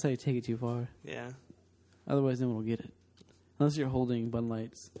 That's how you take it too far. Yeah, Otherwise, no one will get it. Unless you're holding Bud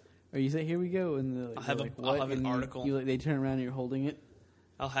Lights. Or you say, here we go. And they're like, I'll have they're a- like, I'll what? have an And you- article. You, they turn around and you're holding it.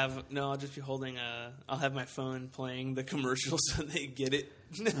 I'll just be holding I'll have my phone playing the commercial so they get it.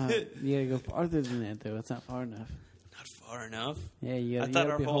 You gotta go farther than that, though. It's not far enough. Not far enough. Yeah, you I gotta, thought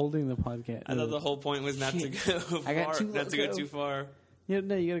our be whole- holding the podcast. I thought the whole point was not to Shit. go far. I got too not to go low. too far. Yeah,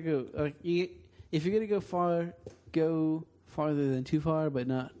 no, you gotta go. If you're gonna go far, go farther than too far, but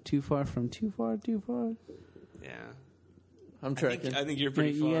not too far from too far. Yeah, I'm tracking. I think you're No,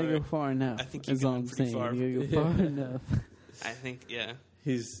 pretty you far. gotta go far enough. I think you've that's all gone I'm pretty saying. far. You gotta go far enough. I think yeah.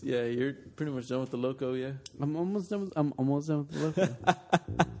 You're pretty much done with the loco, yeah. I'm almost done with the local.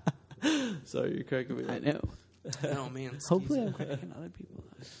 Sorry, you're cracking me I up. know. Oh man. excuse Hopefully, me. I'm cracking other people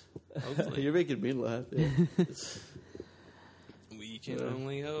up. Hopefully. You're making me laugh. Yeah. We can Yeah.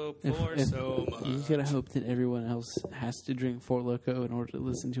 only hope If- for if- so much. You just gotta hope that everyone else has to drink Four Loco in order to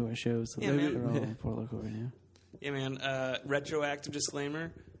listen to our show. So Yeah, they're man. all on Four Loco right now. Yeah, man. Retroactive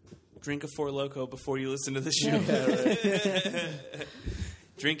disclaimer: drink a Four Loco before you listen to the show.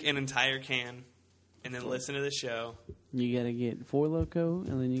 Drink an entire can, and then listen to the show. You gotta get Four Loco,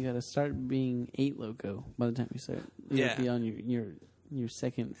 and then you gotta start being 8 Loco by the time you start. You Yeah. gotta be on your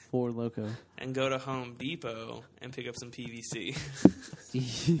second Four Loco. And go to Home Depot and pick up some PVC.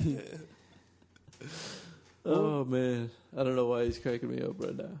 Oh man, I don't know why he's cracking me up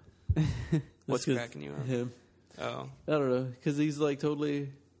right now. What's That's 'cause cracking you up? Him. Oh, I don't know, because he's like totally.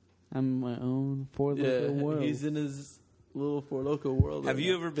 I'm my own Four Loco world. he's in his little Four Loco world. have right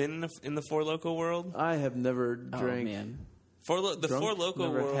you now. ever been in the Four Loco world? I have never Oh drank. man, The drunk, Four Loco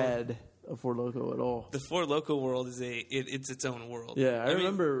never world. had a Four Loco at all. The Four Loco world is it's its own world. Yeah, I mean,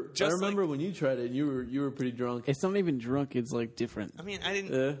 remember. I just remember when you tried it. You were pretty drunk. it's not even drunk. It's like different. I mean, I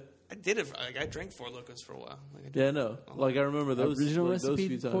didn't. Yeah, I did it. I drank Four Locos for a while. Like I did. yeah, no. Like I remember those Original like, those recipe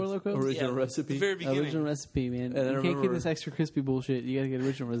few times. Four Loko? Original Yeah, recipe. The very beginning. Original recipe, man. And I You can't get remember- this extra crispy bullshit. You gotta get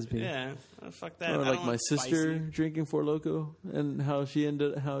original recipe. Yeah, fuck that. Or I like don't my want sister spicy. drinking Four Loco and how she ends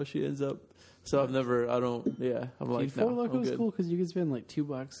up. So I've never. I don't. Yeah, I'm like Dude, Four no, Loco I'm is good. cool because you can spend like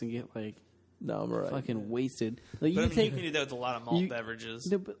 $2 and get like No, I'm alright. fucking wasted. Like But I you mean, can you can take. do that with a lot of malt you- beverages.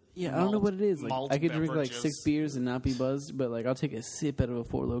 No, but yeah, I don't know Malt- what it is. Like malt I could drink like beverages. 6 beers and not be buzzed, but like I'll take a sip out of a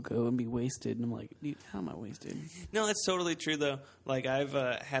Four Loco and be wasted. And I'm like, dude, how am I wasted? No, that's totally true though. Like I've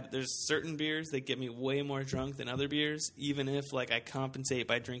there's certain beers that get me way more drunk than other beers, even if like I compensate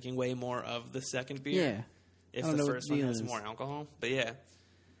by drinking way more of the second beer. Yeah. If I don't the know what first the one deal has is. more alcohol. But yeah.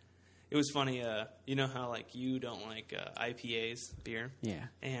 It was funny, you know how like you don't like IPAs beer? Yeah,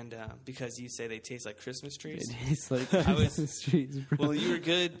 And because you say they taste like Christmas trees. it tastes like I was- the streets, bro. Well, you were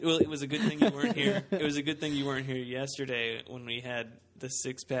good. Well, it was a good thing you weren't here. It was a good thing you weren't here yesterday when we had the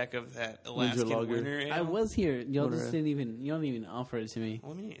 6-pack of that Alaskan Lager. Winter Ale. I was here. Y'all Wonder- just didn't even. You don't even offer it to me.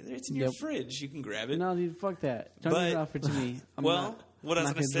 Well, I mean, it's in your Yep. fridge. You can grab it. No, dude, fuck that. Don't But- even offer it to me. I'm well, not, what I was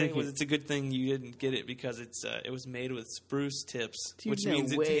not going to say drink was it. it's a good thing you didn't get it because it was made with spruce tips, Dude, which no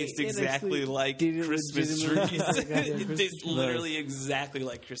means way. it tastes It exactly actually like did it Christmas legitimately trees. like goddamn It Christmas tastes trees. literally exactly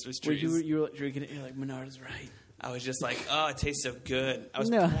like Christmas Wait, trees. you were like drinking it. You're like, Menard is right. I was just like, oh, it tastes so good. I was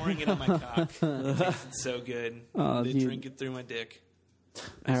No. pouring it on my cock. It tasted so good. Oh, They dude. drink it through my dick.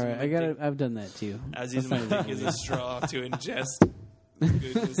 All right, my I got. dick. I've done that too. I was That's using my not dick even as a straw to ingest the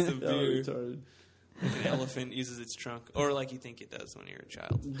goodness of Oh, beer. retarded. Like an elephant uses its trunk, or like you think it does when you're a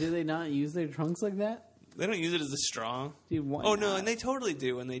child. Do they not use their trunks like that? They don't use it as a straw. Dude, why Oh no, not? and they totally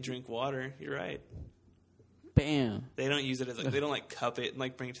do when they drink water. You're right. Bam. They don't use it as they don't like cup it and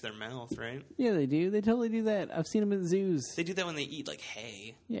like bring it to their mouth, right? Yeah, they do. They totally do that. I've seen them at zoos. They do that when they eat like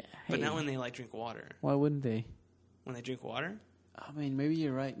hay, Yeah, but hey, not when they like drink water. why wouldn't they? When they drink water, I mean, maybe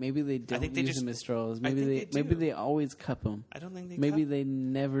you're right. Maybe they don't think they use just- them as straws. I Maybe think they maybe do. they always cup them. I don't think they. Maybe cup. they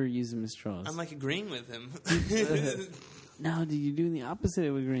never use them as straws. I'm like agreeing with him. No, dude, you're doing the opposite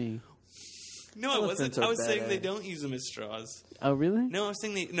of agreeing. No, I Elephants wasn't. I are was saying they badass. don't use them as straws. Oh, really? No, I was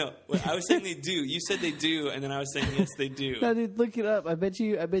saying they. No, I was saying they do. You said they do, and then I was saying yes, they do. No, dude, look it up. I bet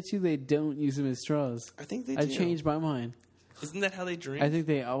you they don't use them as straws. I think they I do. changed my mind. Isn't that how they drink? I think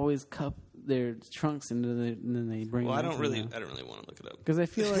they always cup their trunks and then they bring. Well, I them don't really want to look it up. because I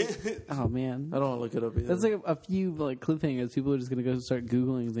feel like oh man, I don't want to look it up either. that's like a few like cliffhangers. People are just gonna go start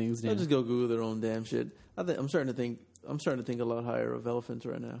googling things now. They'll just go Google their own damn shit. I'm starting to think a lot higher of elephants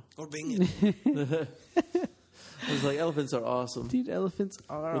right now. Or bing it. It's like elephants are awesome Dude, elephants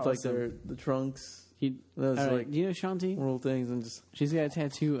are with like awesome. the trunks, He, those all right, like do you know Shanti? little things, and just She's got a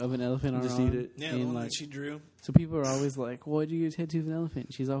tattoo of an elephant on just her eat arm. it. Yeah, And, the one like, that she drew. so people are always like, "Why do you get a tattoo of an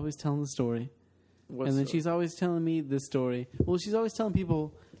elephant?" She's always telling the story, and then she's always telling me the story. Well, she's always telling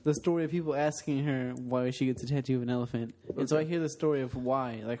people the story of people asking her why she gets a tattoo of an elephant, and so I hear the story of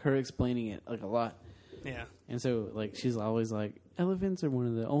why, like her explaining it like a lot. Yeah. And so, like, she's always like, elephants are one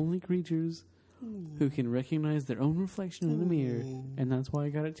of the only creatures who can recognize their own reflection in the mirror, and that's why I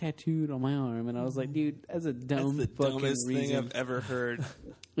got it tattooed on my arm. And I was like, dude, that's a dumb That's the fucking dumbest thing reason. I've ever heard.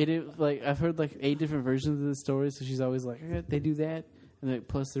 Like, I've heard like 8 different versions of the story, so she's always like, they do that, and like,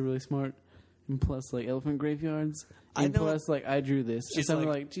 plus they're really smart, and plus like elephant graveyards, I and don't- plus like I drew this. She's And so I'm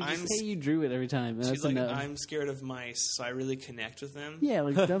like, like, just I'm say you drew it every time, and She's that's like, enough. I'm scared of mice, so I really connect with them. Yeah,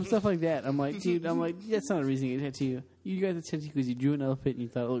 like dumb stuff like that. I'm like, dude, that's not a reason to get a tattoo. You got the tattoo because you drew an elephant and you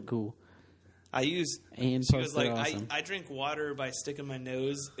thought it looked cool. I use. And She plus was like, they're awesome. I drink water by sticking my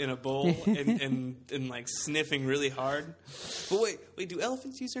nose in a bowl and like sniffing really hard. But wait, do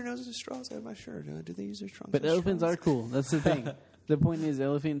elephants use their noses as straws? I'm not sure. Do they use their trunks? But as elephants straws? are cool. That's the thing. The point is,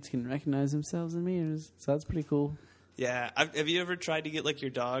 elephants can recognize themselves in mirrors, so that's pretty cool. Yeah. Have you ever tried to get like your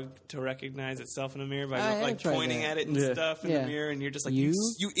dog to recognize itself in a mirror by I have like tried pointing that. at it and Yeah. stuff in Yeah. the mirror, and you're just like, You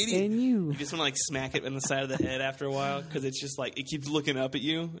you idiot, and you. You just want to like smack it in the side of the head after a while because it's just like it keeps looking up at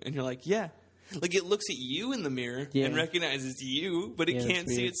you, and you're like, yeah. Like it looks at you in the mirror Yeah. and recognizes you, but it Yeah, that's can't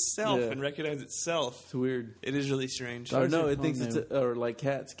see weird. itself Yeah. and recognize itself. It's weird. It is really strange. Or Dogs no, are it fun, thinks it's though. or like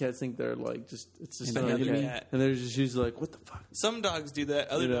cats. Cats think they're like it's just An another enemy. cat, and they're just usually like, what the fuck? Some dogs do that.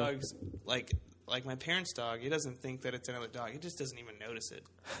 Other You know. dogs, like my parents' dog, he doesn't think that it's another dog. He just doesn't even notice it,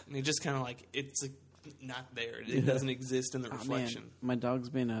 and he just kind of like it's like, not there. It doesn't exist in the Oh, man, reflection. my dog's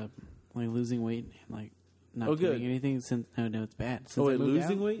been like losing weight and like not Oh, doing good. anything since. No, it's bad. Since Oh I wait, moved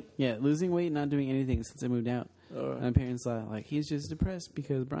losing out. weight? Yeah, losing weight, not doing anything since I moved out. All right. My parents thought like he's just depressed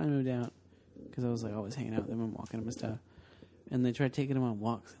because Brian moved out because I was like always hanging out with him and walking him and stuff. And they tried taking him on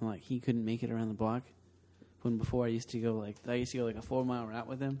walks and like he couldn't make it around the block. When before I used to go like a 4-mile route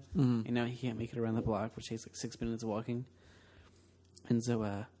with him, Mhm. and now he can't make it around the block, which takes like 6 minutes of walking. And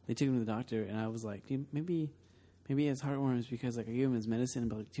so they took him to the doctor, and I was like, dude, maybe he has heartworms because like I gave him his medicine,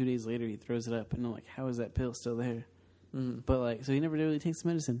 but like 2 days later he throws it up, and I'm like, how is that pill still there? Mhm. But like, so he never really takes the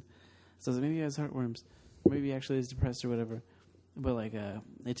medicine. So I was like, maybe he has heartworms, or maybe he actually is depressed or whatever. But like,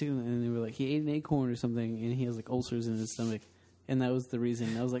 they took him and they were like, he ate an acorn or something, and he has like ulcers in his stomach, and that was the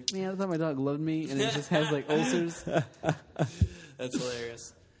reason. I was like, man, I thought my dog loved me, and it just has like ulcers. That's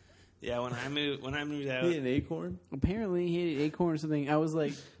hilarious. Yeah, when I moved out, He ate an acorn. Apparently, he ate an acorn or something. I was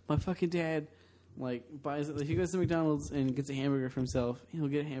like, my fucking dad, like, buys it. Like, he goes to McDonald's and gets a hamburger for himself. He'll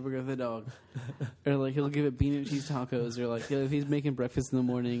get a hamburger for the dog, or like he'll give it bean and cheese tacos, or like if he's making breakfast in the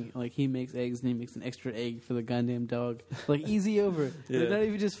morning, like he makes eggs and he makes an extra egg for the goddamn dog. Like easy over. They're Yeah. not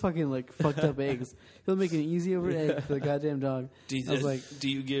even just fucking like fucked up eggs. He'll make an easy over egg for the goddamn dog. I was like, do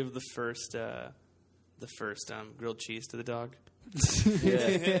you give the first grilled cheese to the dog?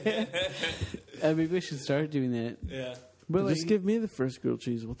 Yeah. maybe I should start doing that. Yeah, But like, Just give me the first grilled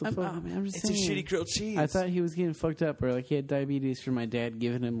cheese. What the I'm, fuck? oh, man, I'm just it's a saying. shitty grilled cheese. I thought he was getting fucked up, or like he had diabetes from my dad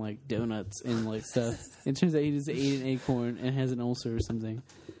giving him like donuts and like stuff. It turns out he just ate an acorn and has an ulcer or something.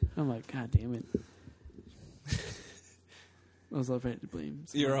 I'm like, God damn it! I was all ready to blame.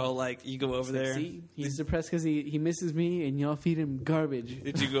 You're all like, you go over there. See, he's depressed because he misses me, and y'all feed him garbage.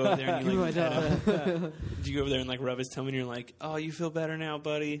 Did you go over there and Give you me like my pet him? dog. Did you go over there and like rub his tummy and you're like, oh, you feel better now,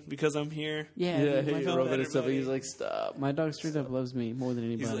 buddy, because I'm here? Yeah, Yeah, dude, my he felt dog. rubbing better, his stuff. buddy. He's like, stop. My dog straight up loves me more than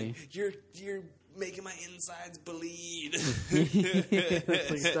He's anybody. like, you're making my insides bleed. It's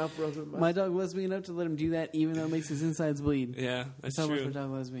like, stop rubbing My dog loves me enough to let him do that, even though it makes his insides bleed. Yeah, that's That's how much true. my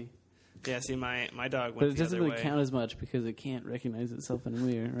dog loves me. Yeah, see, my dog went But it the doesn't other really way. count as much because it can't recognize itself in a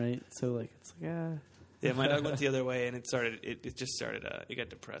mirror, right? So like, it's like Yeah, my dog went the other way, and it just started. It got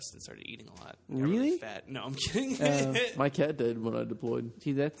depressed and started eating a lot. It got Really? fat. No, I'm kidding. My cat did when I deployed. See,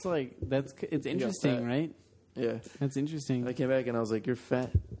 it's interesting, fat. right? Yeah. That's interesting. I came back and I was like, you're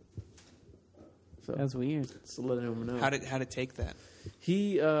fat. So That's weird. just letting him know. how to take that?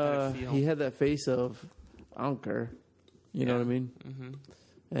 he How'd it feel? he had that face of, I don't care. You know Yeah. what I mean?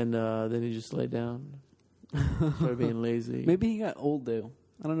 Mm-hmm. and then he just laid down, started being lazy. Maybe he got old though.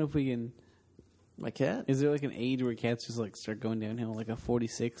 I don't know if we can. My cat? Is there like an age where cats just like start going downhill, like a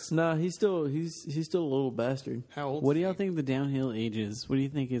 46? Nah, he's still a little bastard. How old? What do y'all think the downhill age is? What do you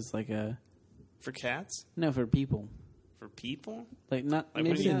think is like a For cats? no for people? For people? Like not Like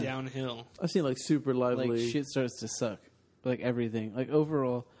when maybe you get not, downhill. I've seen like super lively. like shit starts to suck, like everything, like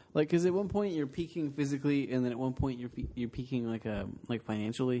overall, like because at one point you're peaking physically, and then at one point you're peaking like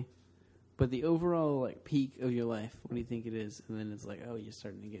financially, but the overall like peak of your life, what do you think it is? And then it's like, oh, you're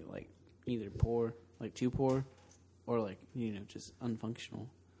starting to get like either poor, like too poor, or like just unfunctional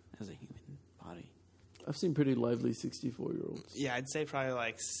as a human body. I've seen pretty lively 64-year-olds. Yeah, I'd say probably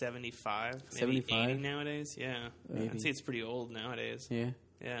like 75, maybe 75? 80 nowadays. Yeah. Maybe. I'd say it's pretty old nowadays. Yeah,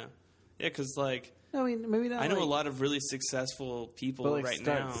 Yeah. Yeah, because like I mean maybe not. I know like, a lot of really successful people but like right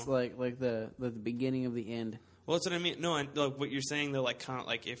starts now. like the beginning of the end. Well, that's what I mean. No, like what you're saying though, like kind of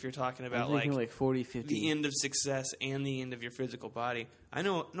like if you're talking about I'm thinking like 40, 50. the end of success and the end of your physical body. I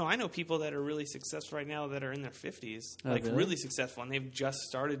know people that are really successful right now that are in their 50s, Oh, like really? really successful, and they've just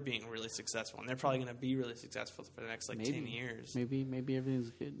started being really successful, and they're probably going to be really successful for the next like 10 years. Maybe everything's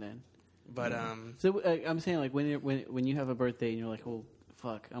good then. But So I'm saying like when you have a birthday and you're like, oh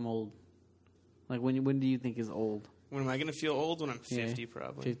fuck, I'm old. Like when do you think is old? when am I going to feel old? When I'm 50, Yeah.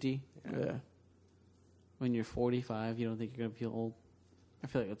 probably. 50? Yeah. When you're 45, you don't think you're gonna feel old? I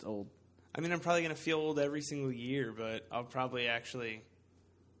feel like it's old. I mean, I'm probably going to feel old every single year, but I'll probably actually.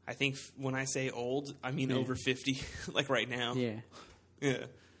 I think when I say old, I mean Yeah. over 50, like right now. Yeah. Yeah.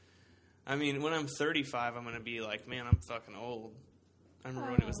 I mean, when I'm 35, I'm going to be like, man, I'm fucking old. I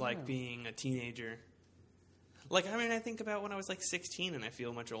remember when it was like being a teenager. Like, I mean, I think about when I was like 16 and I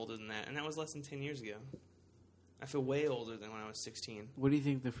feel much older than that. And that was less than 10 years ago. I feel way older than when I was 16. What do you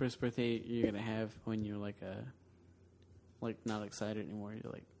think the first birthday you're gonna have when you're like not excited anymore?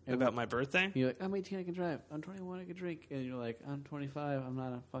 You're like About my birthday? You're like, I'm 18, I can drive. I'm 21, I can drink. And you're like, I'm 25, I'm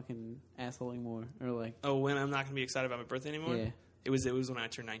not a fucking asshole anymore. Or like, Oh, when I'm not going to be excited about my birthday anymore? yeah. It was when I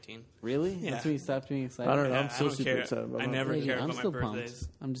turned 19. Really? Yeah. That's when you stopped being excited? I don't know. Yeah, I'm so I don't super care. excited about I my never birthday. care I'm about my still birthdays.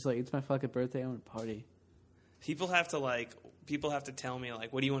 pumped. I'm just like, it's my fucking birthday. I want to party. People have to tell me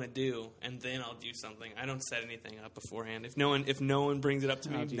like, what do you want to do, and then I'll do something. I don't set anything up beforehand. If no one brings it up to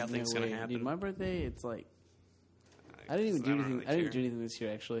me, Oh, dude, nothing's no going to way. happen. Dude, my birthday, it's like I didn't even do don't anything. really I didn't care. do anything this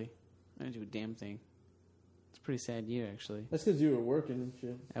year. Actually, I didn't do a damn thing. It's a pretty sad year, actually. That's because you were working and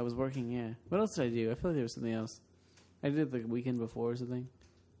shit. I was working. Yeah. What else did I do? I feel like there was something else. I did it the weekend before or something,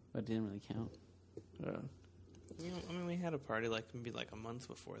 but it didn't really count. Yeah. I mean, we had a party like maybe like a month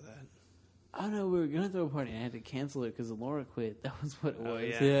before that. Oh no, we were gonna throw a party and I had to cancel it because Laura quit. That was what it Oh, was.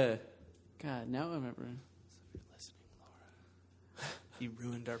 yeah. Yeah. God, now I remember. So if you're listening, Laura, you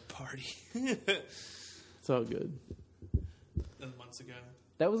ruined our party It's all good. months ago.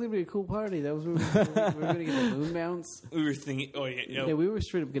 That was gonna be a cool party. That was where we were gonna get the moon bounce. We were thinking, Yeah, we were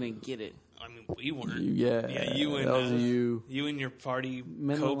straight up gonna get it. I mean, we weren't. Yeah. you and that was you. you and your party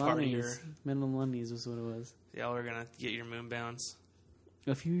Mental co-partier. Lundies. Mental Lundies was what it was. Y'all were gonna get your moon bounce.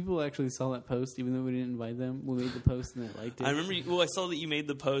 A few people actually saw that post, even though we didn't invite them. We made the post and they liked it. I remember. I saw that you made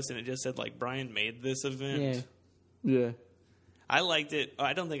the post and it just said like Brian made this event. Yeah. Yeah. I liked it.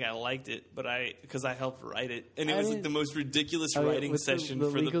 I don't think I liked it, but because I helped write it, and it I was like didn't- the most ridiculous Oh, yeah, writing with session the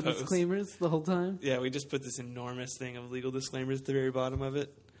for the legal post. disclaimers the whole time. Yeah, we just put this enormous thing of legal disclaimers at the very bottom of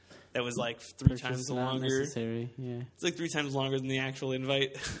it. That was like three Purchase times not longer. necessary. Yeah. It's like 3 times longer than the actual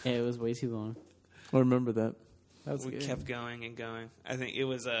invite. Yeah, it was way too long. I remember that. That was We good. kept going and going. I think it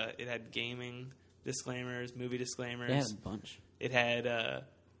was it had gaming disclaimers, movie disclaimers. They had a bunch. It had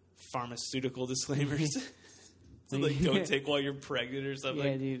pharmaceutical disclaimers. So like, Yeah. don't take while you're pregnant or something.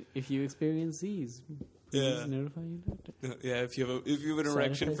 Yeah, dude. If you experience these, please Yeah. notify your doctor. Yeah, if you have an Side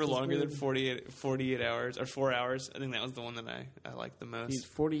erection effects for is longer than weird. 48 hours or 4 hours, I think that was the one that I liked the most. Dude,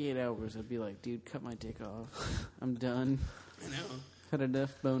 48 hours, I'd be like, dude, cut my dick off. I'm done. I know. Cut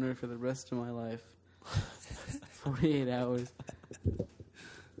enough boner for the rest of my life. 48 hours.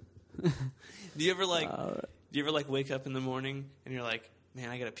 Do you ever wake up in the morning and you're like, man,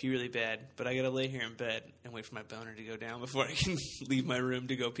 I gotta pee really bad, but I gotta lay here in bed and wait for my boner to go down before I can leave my room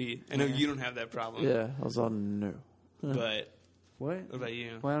to go pee. I know Yeah. you don't have that problem, Yeah. I was on no. but What? what about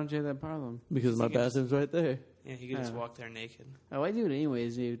you? Why don't you have that problem? Because my You can just- bathroom's right there. Yeah, you could just Yeah. walk there naked. Oh, I do it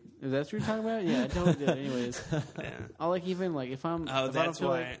anyways, dude. If that's what you're talking about, yeah, I totally do it anyways. Yeah. I'll like even like if I'm. Oh, if I don't that's feel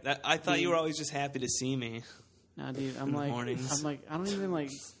why. I thought you were always just happy to see me. Nah, dude, in the mornings. I don't even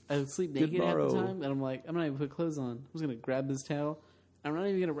like. I sleep naked half the morrow. time, and I'm like, I'm not even put clothes on. I'm just gonna grab this towel. I'm not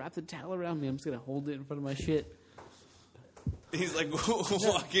even gonna wrap the towel around me. I'm just gonna hold it in front of my shit. He's like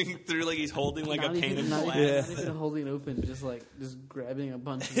walking through like he's holding like a pane of not glass. Not even holding it open, just grabbing a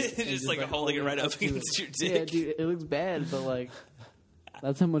bunch of it. and Just like holding it right up to against your Yeah, dick. dude, it looks bad, but like,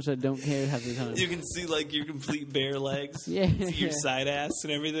 that's how much I don't care half the time. You can see like your complete bare legs. Yeah. See your side ass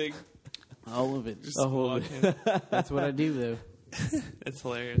and everything. All of it. Just Oh, walking. That's what I do, though. That's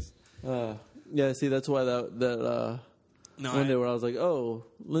hilarious. Yeah, see, that's why that No, one day where I was like, oh,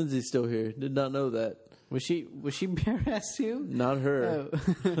 Lindsay's still here. Did not know that. Was she bare ass too? Not her.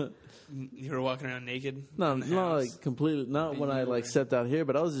 Oh. you were walking around naked. No, in the not house? like completely. Not when I you like were- stepped out here,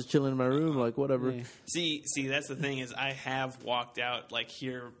 but I was just chilling in my room, like whatever. Yeah. See, that's the thing is I have walked out like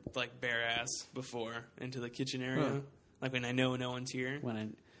here, like bare ass before into the kitchen area, Huh. like when I know no one's here, When I,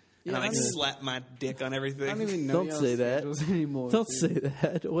 and I like don't even- slap my dick on everything, I don't even know Don't y'all's say that. schedules anymore. Don't dude. say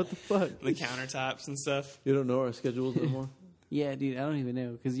that. What the fuck? the countertops and stuff. You don't know our schedules anymore. Yeah, dude, I don't even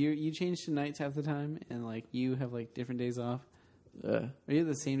know because you change to nights half the time, and like you have like different days off. Yeah. Or you have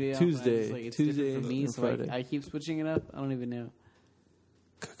the same day off. Tuesday. and I just, like, it's Tuesday different for me, and so like, Friday. I keep switching it up. I don't even know.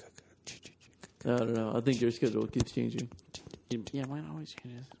 I don't know. I think your schedule keeps changing. Yeah, mine always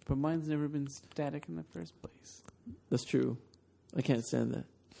changes, but mine's never been static in the first place. That's true. I can't stand that.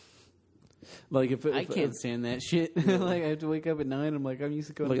 Like if I can't stand that shit. Like I have to wake up at 9. I'm like, I'm used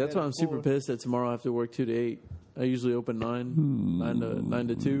to going. Like to that's bed why at I'm super 4. pissed that tomorrow I have to work 2 to 8. I usually open 9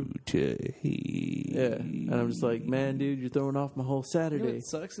 to 2. Yeah, and I'm just like, man, dude, you're throwing off my whole You know Saturday. what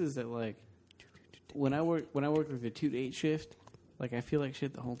sucks is that like when I work with a 2 to 8 shift, like I feel like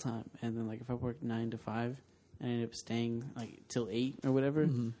shit the whole time, and then like if I work 9 to 5 and I end up staying like till 8 or whatever,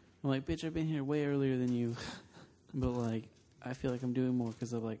 I'm like, bitch, I've been here way earlier than you, but like I feel like I'm doing more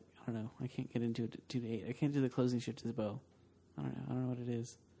because of like I don't know, I can't get into it 2 to 8. I can't do the closing shift as well. I don't know what it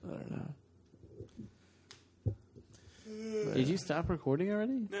is. I don't know. Did you stop recording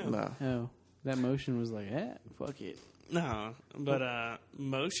already? No, Nah. Oh, that motion was like, fuck it. no, but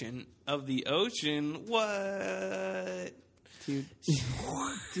motion of the ocean. What? Dude,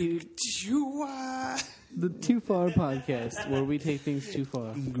 dude, You, the Too Far podcast where we take things too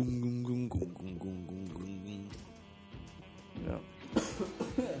far. Yeah.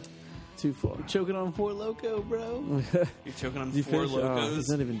 Too far. Choking on Four Loko, bro. You're choking on You four finished? locos. He's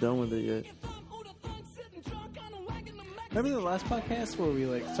not even done with it yet. Remember the last podcast where we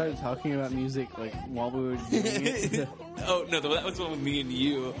like started talking about music like while we were doing it? Oh no, that was one with me and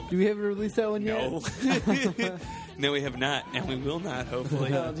you. Do we ever release that one yet? No, no, we have not, and we will not.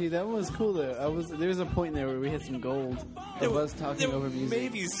 Hopefully, No, dude, that one was cool though. There was a point in there where we had some gold of us talking There over music.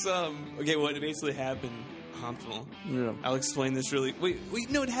 Maybe some. Okay, what basically happened? Hampton. Yeah. I'll explain this really. Wait,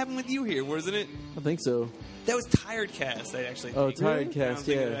 no, it happened with you here, wasn't it? I think so. That was Tired Cast. I actually. Oh, think. Tired Now I'm Cast,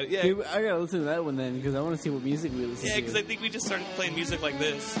 thinking yeah. about it. Yeah, Dude, I gotta listen to that one then because I want to see what music we listen yeah, to. because I think we just started playing music like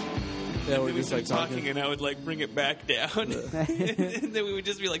this. Yeah, And we're then we just like started talking, talking. and I would like bring it back down, and then we would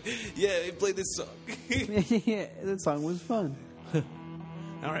just be like, "Yeah, play this song." Yeah, that song was fun.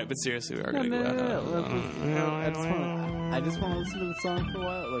 All right, but seriously, we are No, going to no, go no, out. no. I just want to listen to the song for a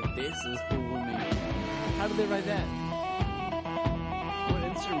while. Like, this is cool with me. How did they write that? What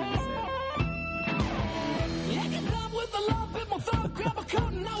instrument is that?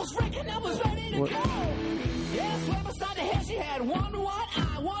 What? Yeah, swear beside the head she had one white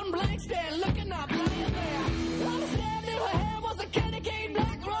eye, one blank stare, looking up, lying there. All the stared in her hair was a candy cane,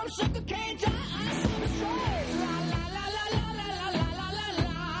 black rum, sugar cane, giant eyes, so straight. La la la la la la la la la la la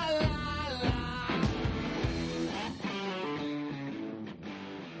la.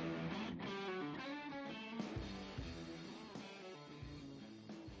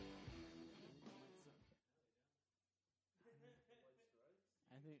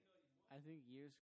 I think years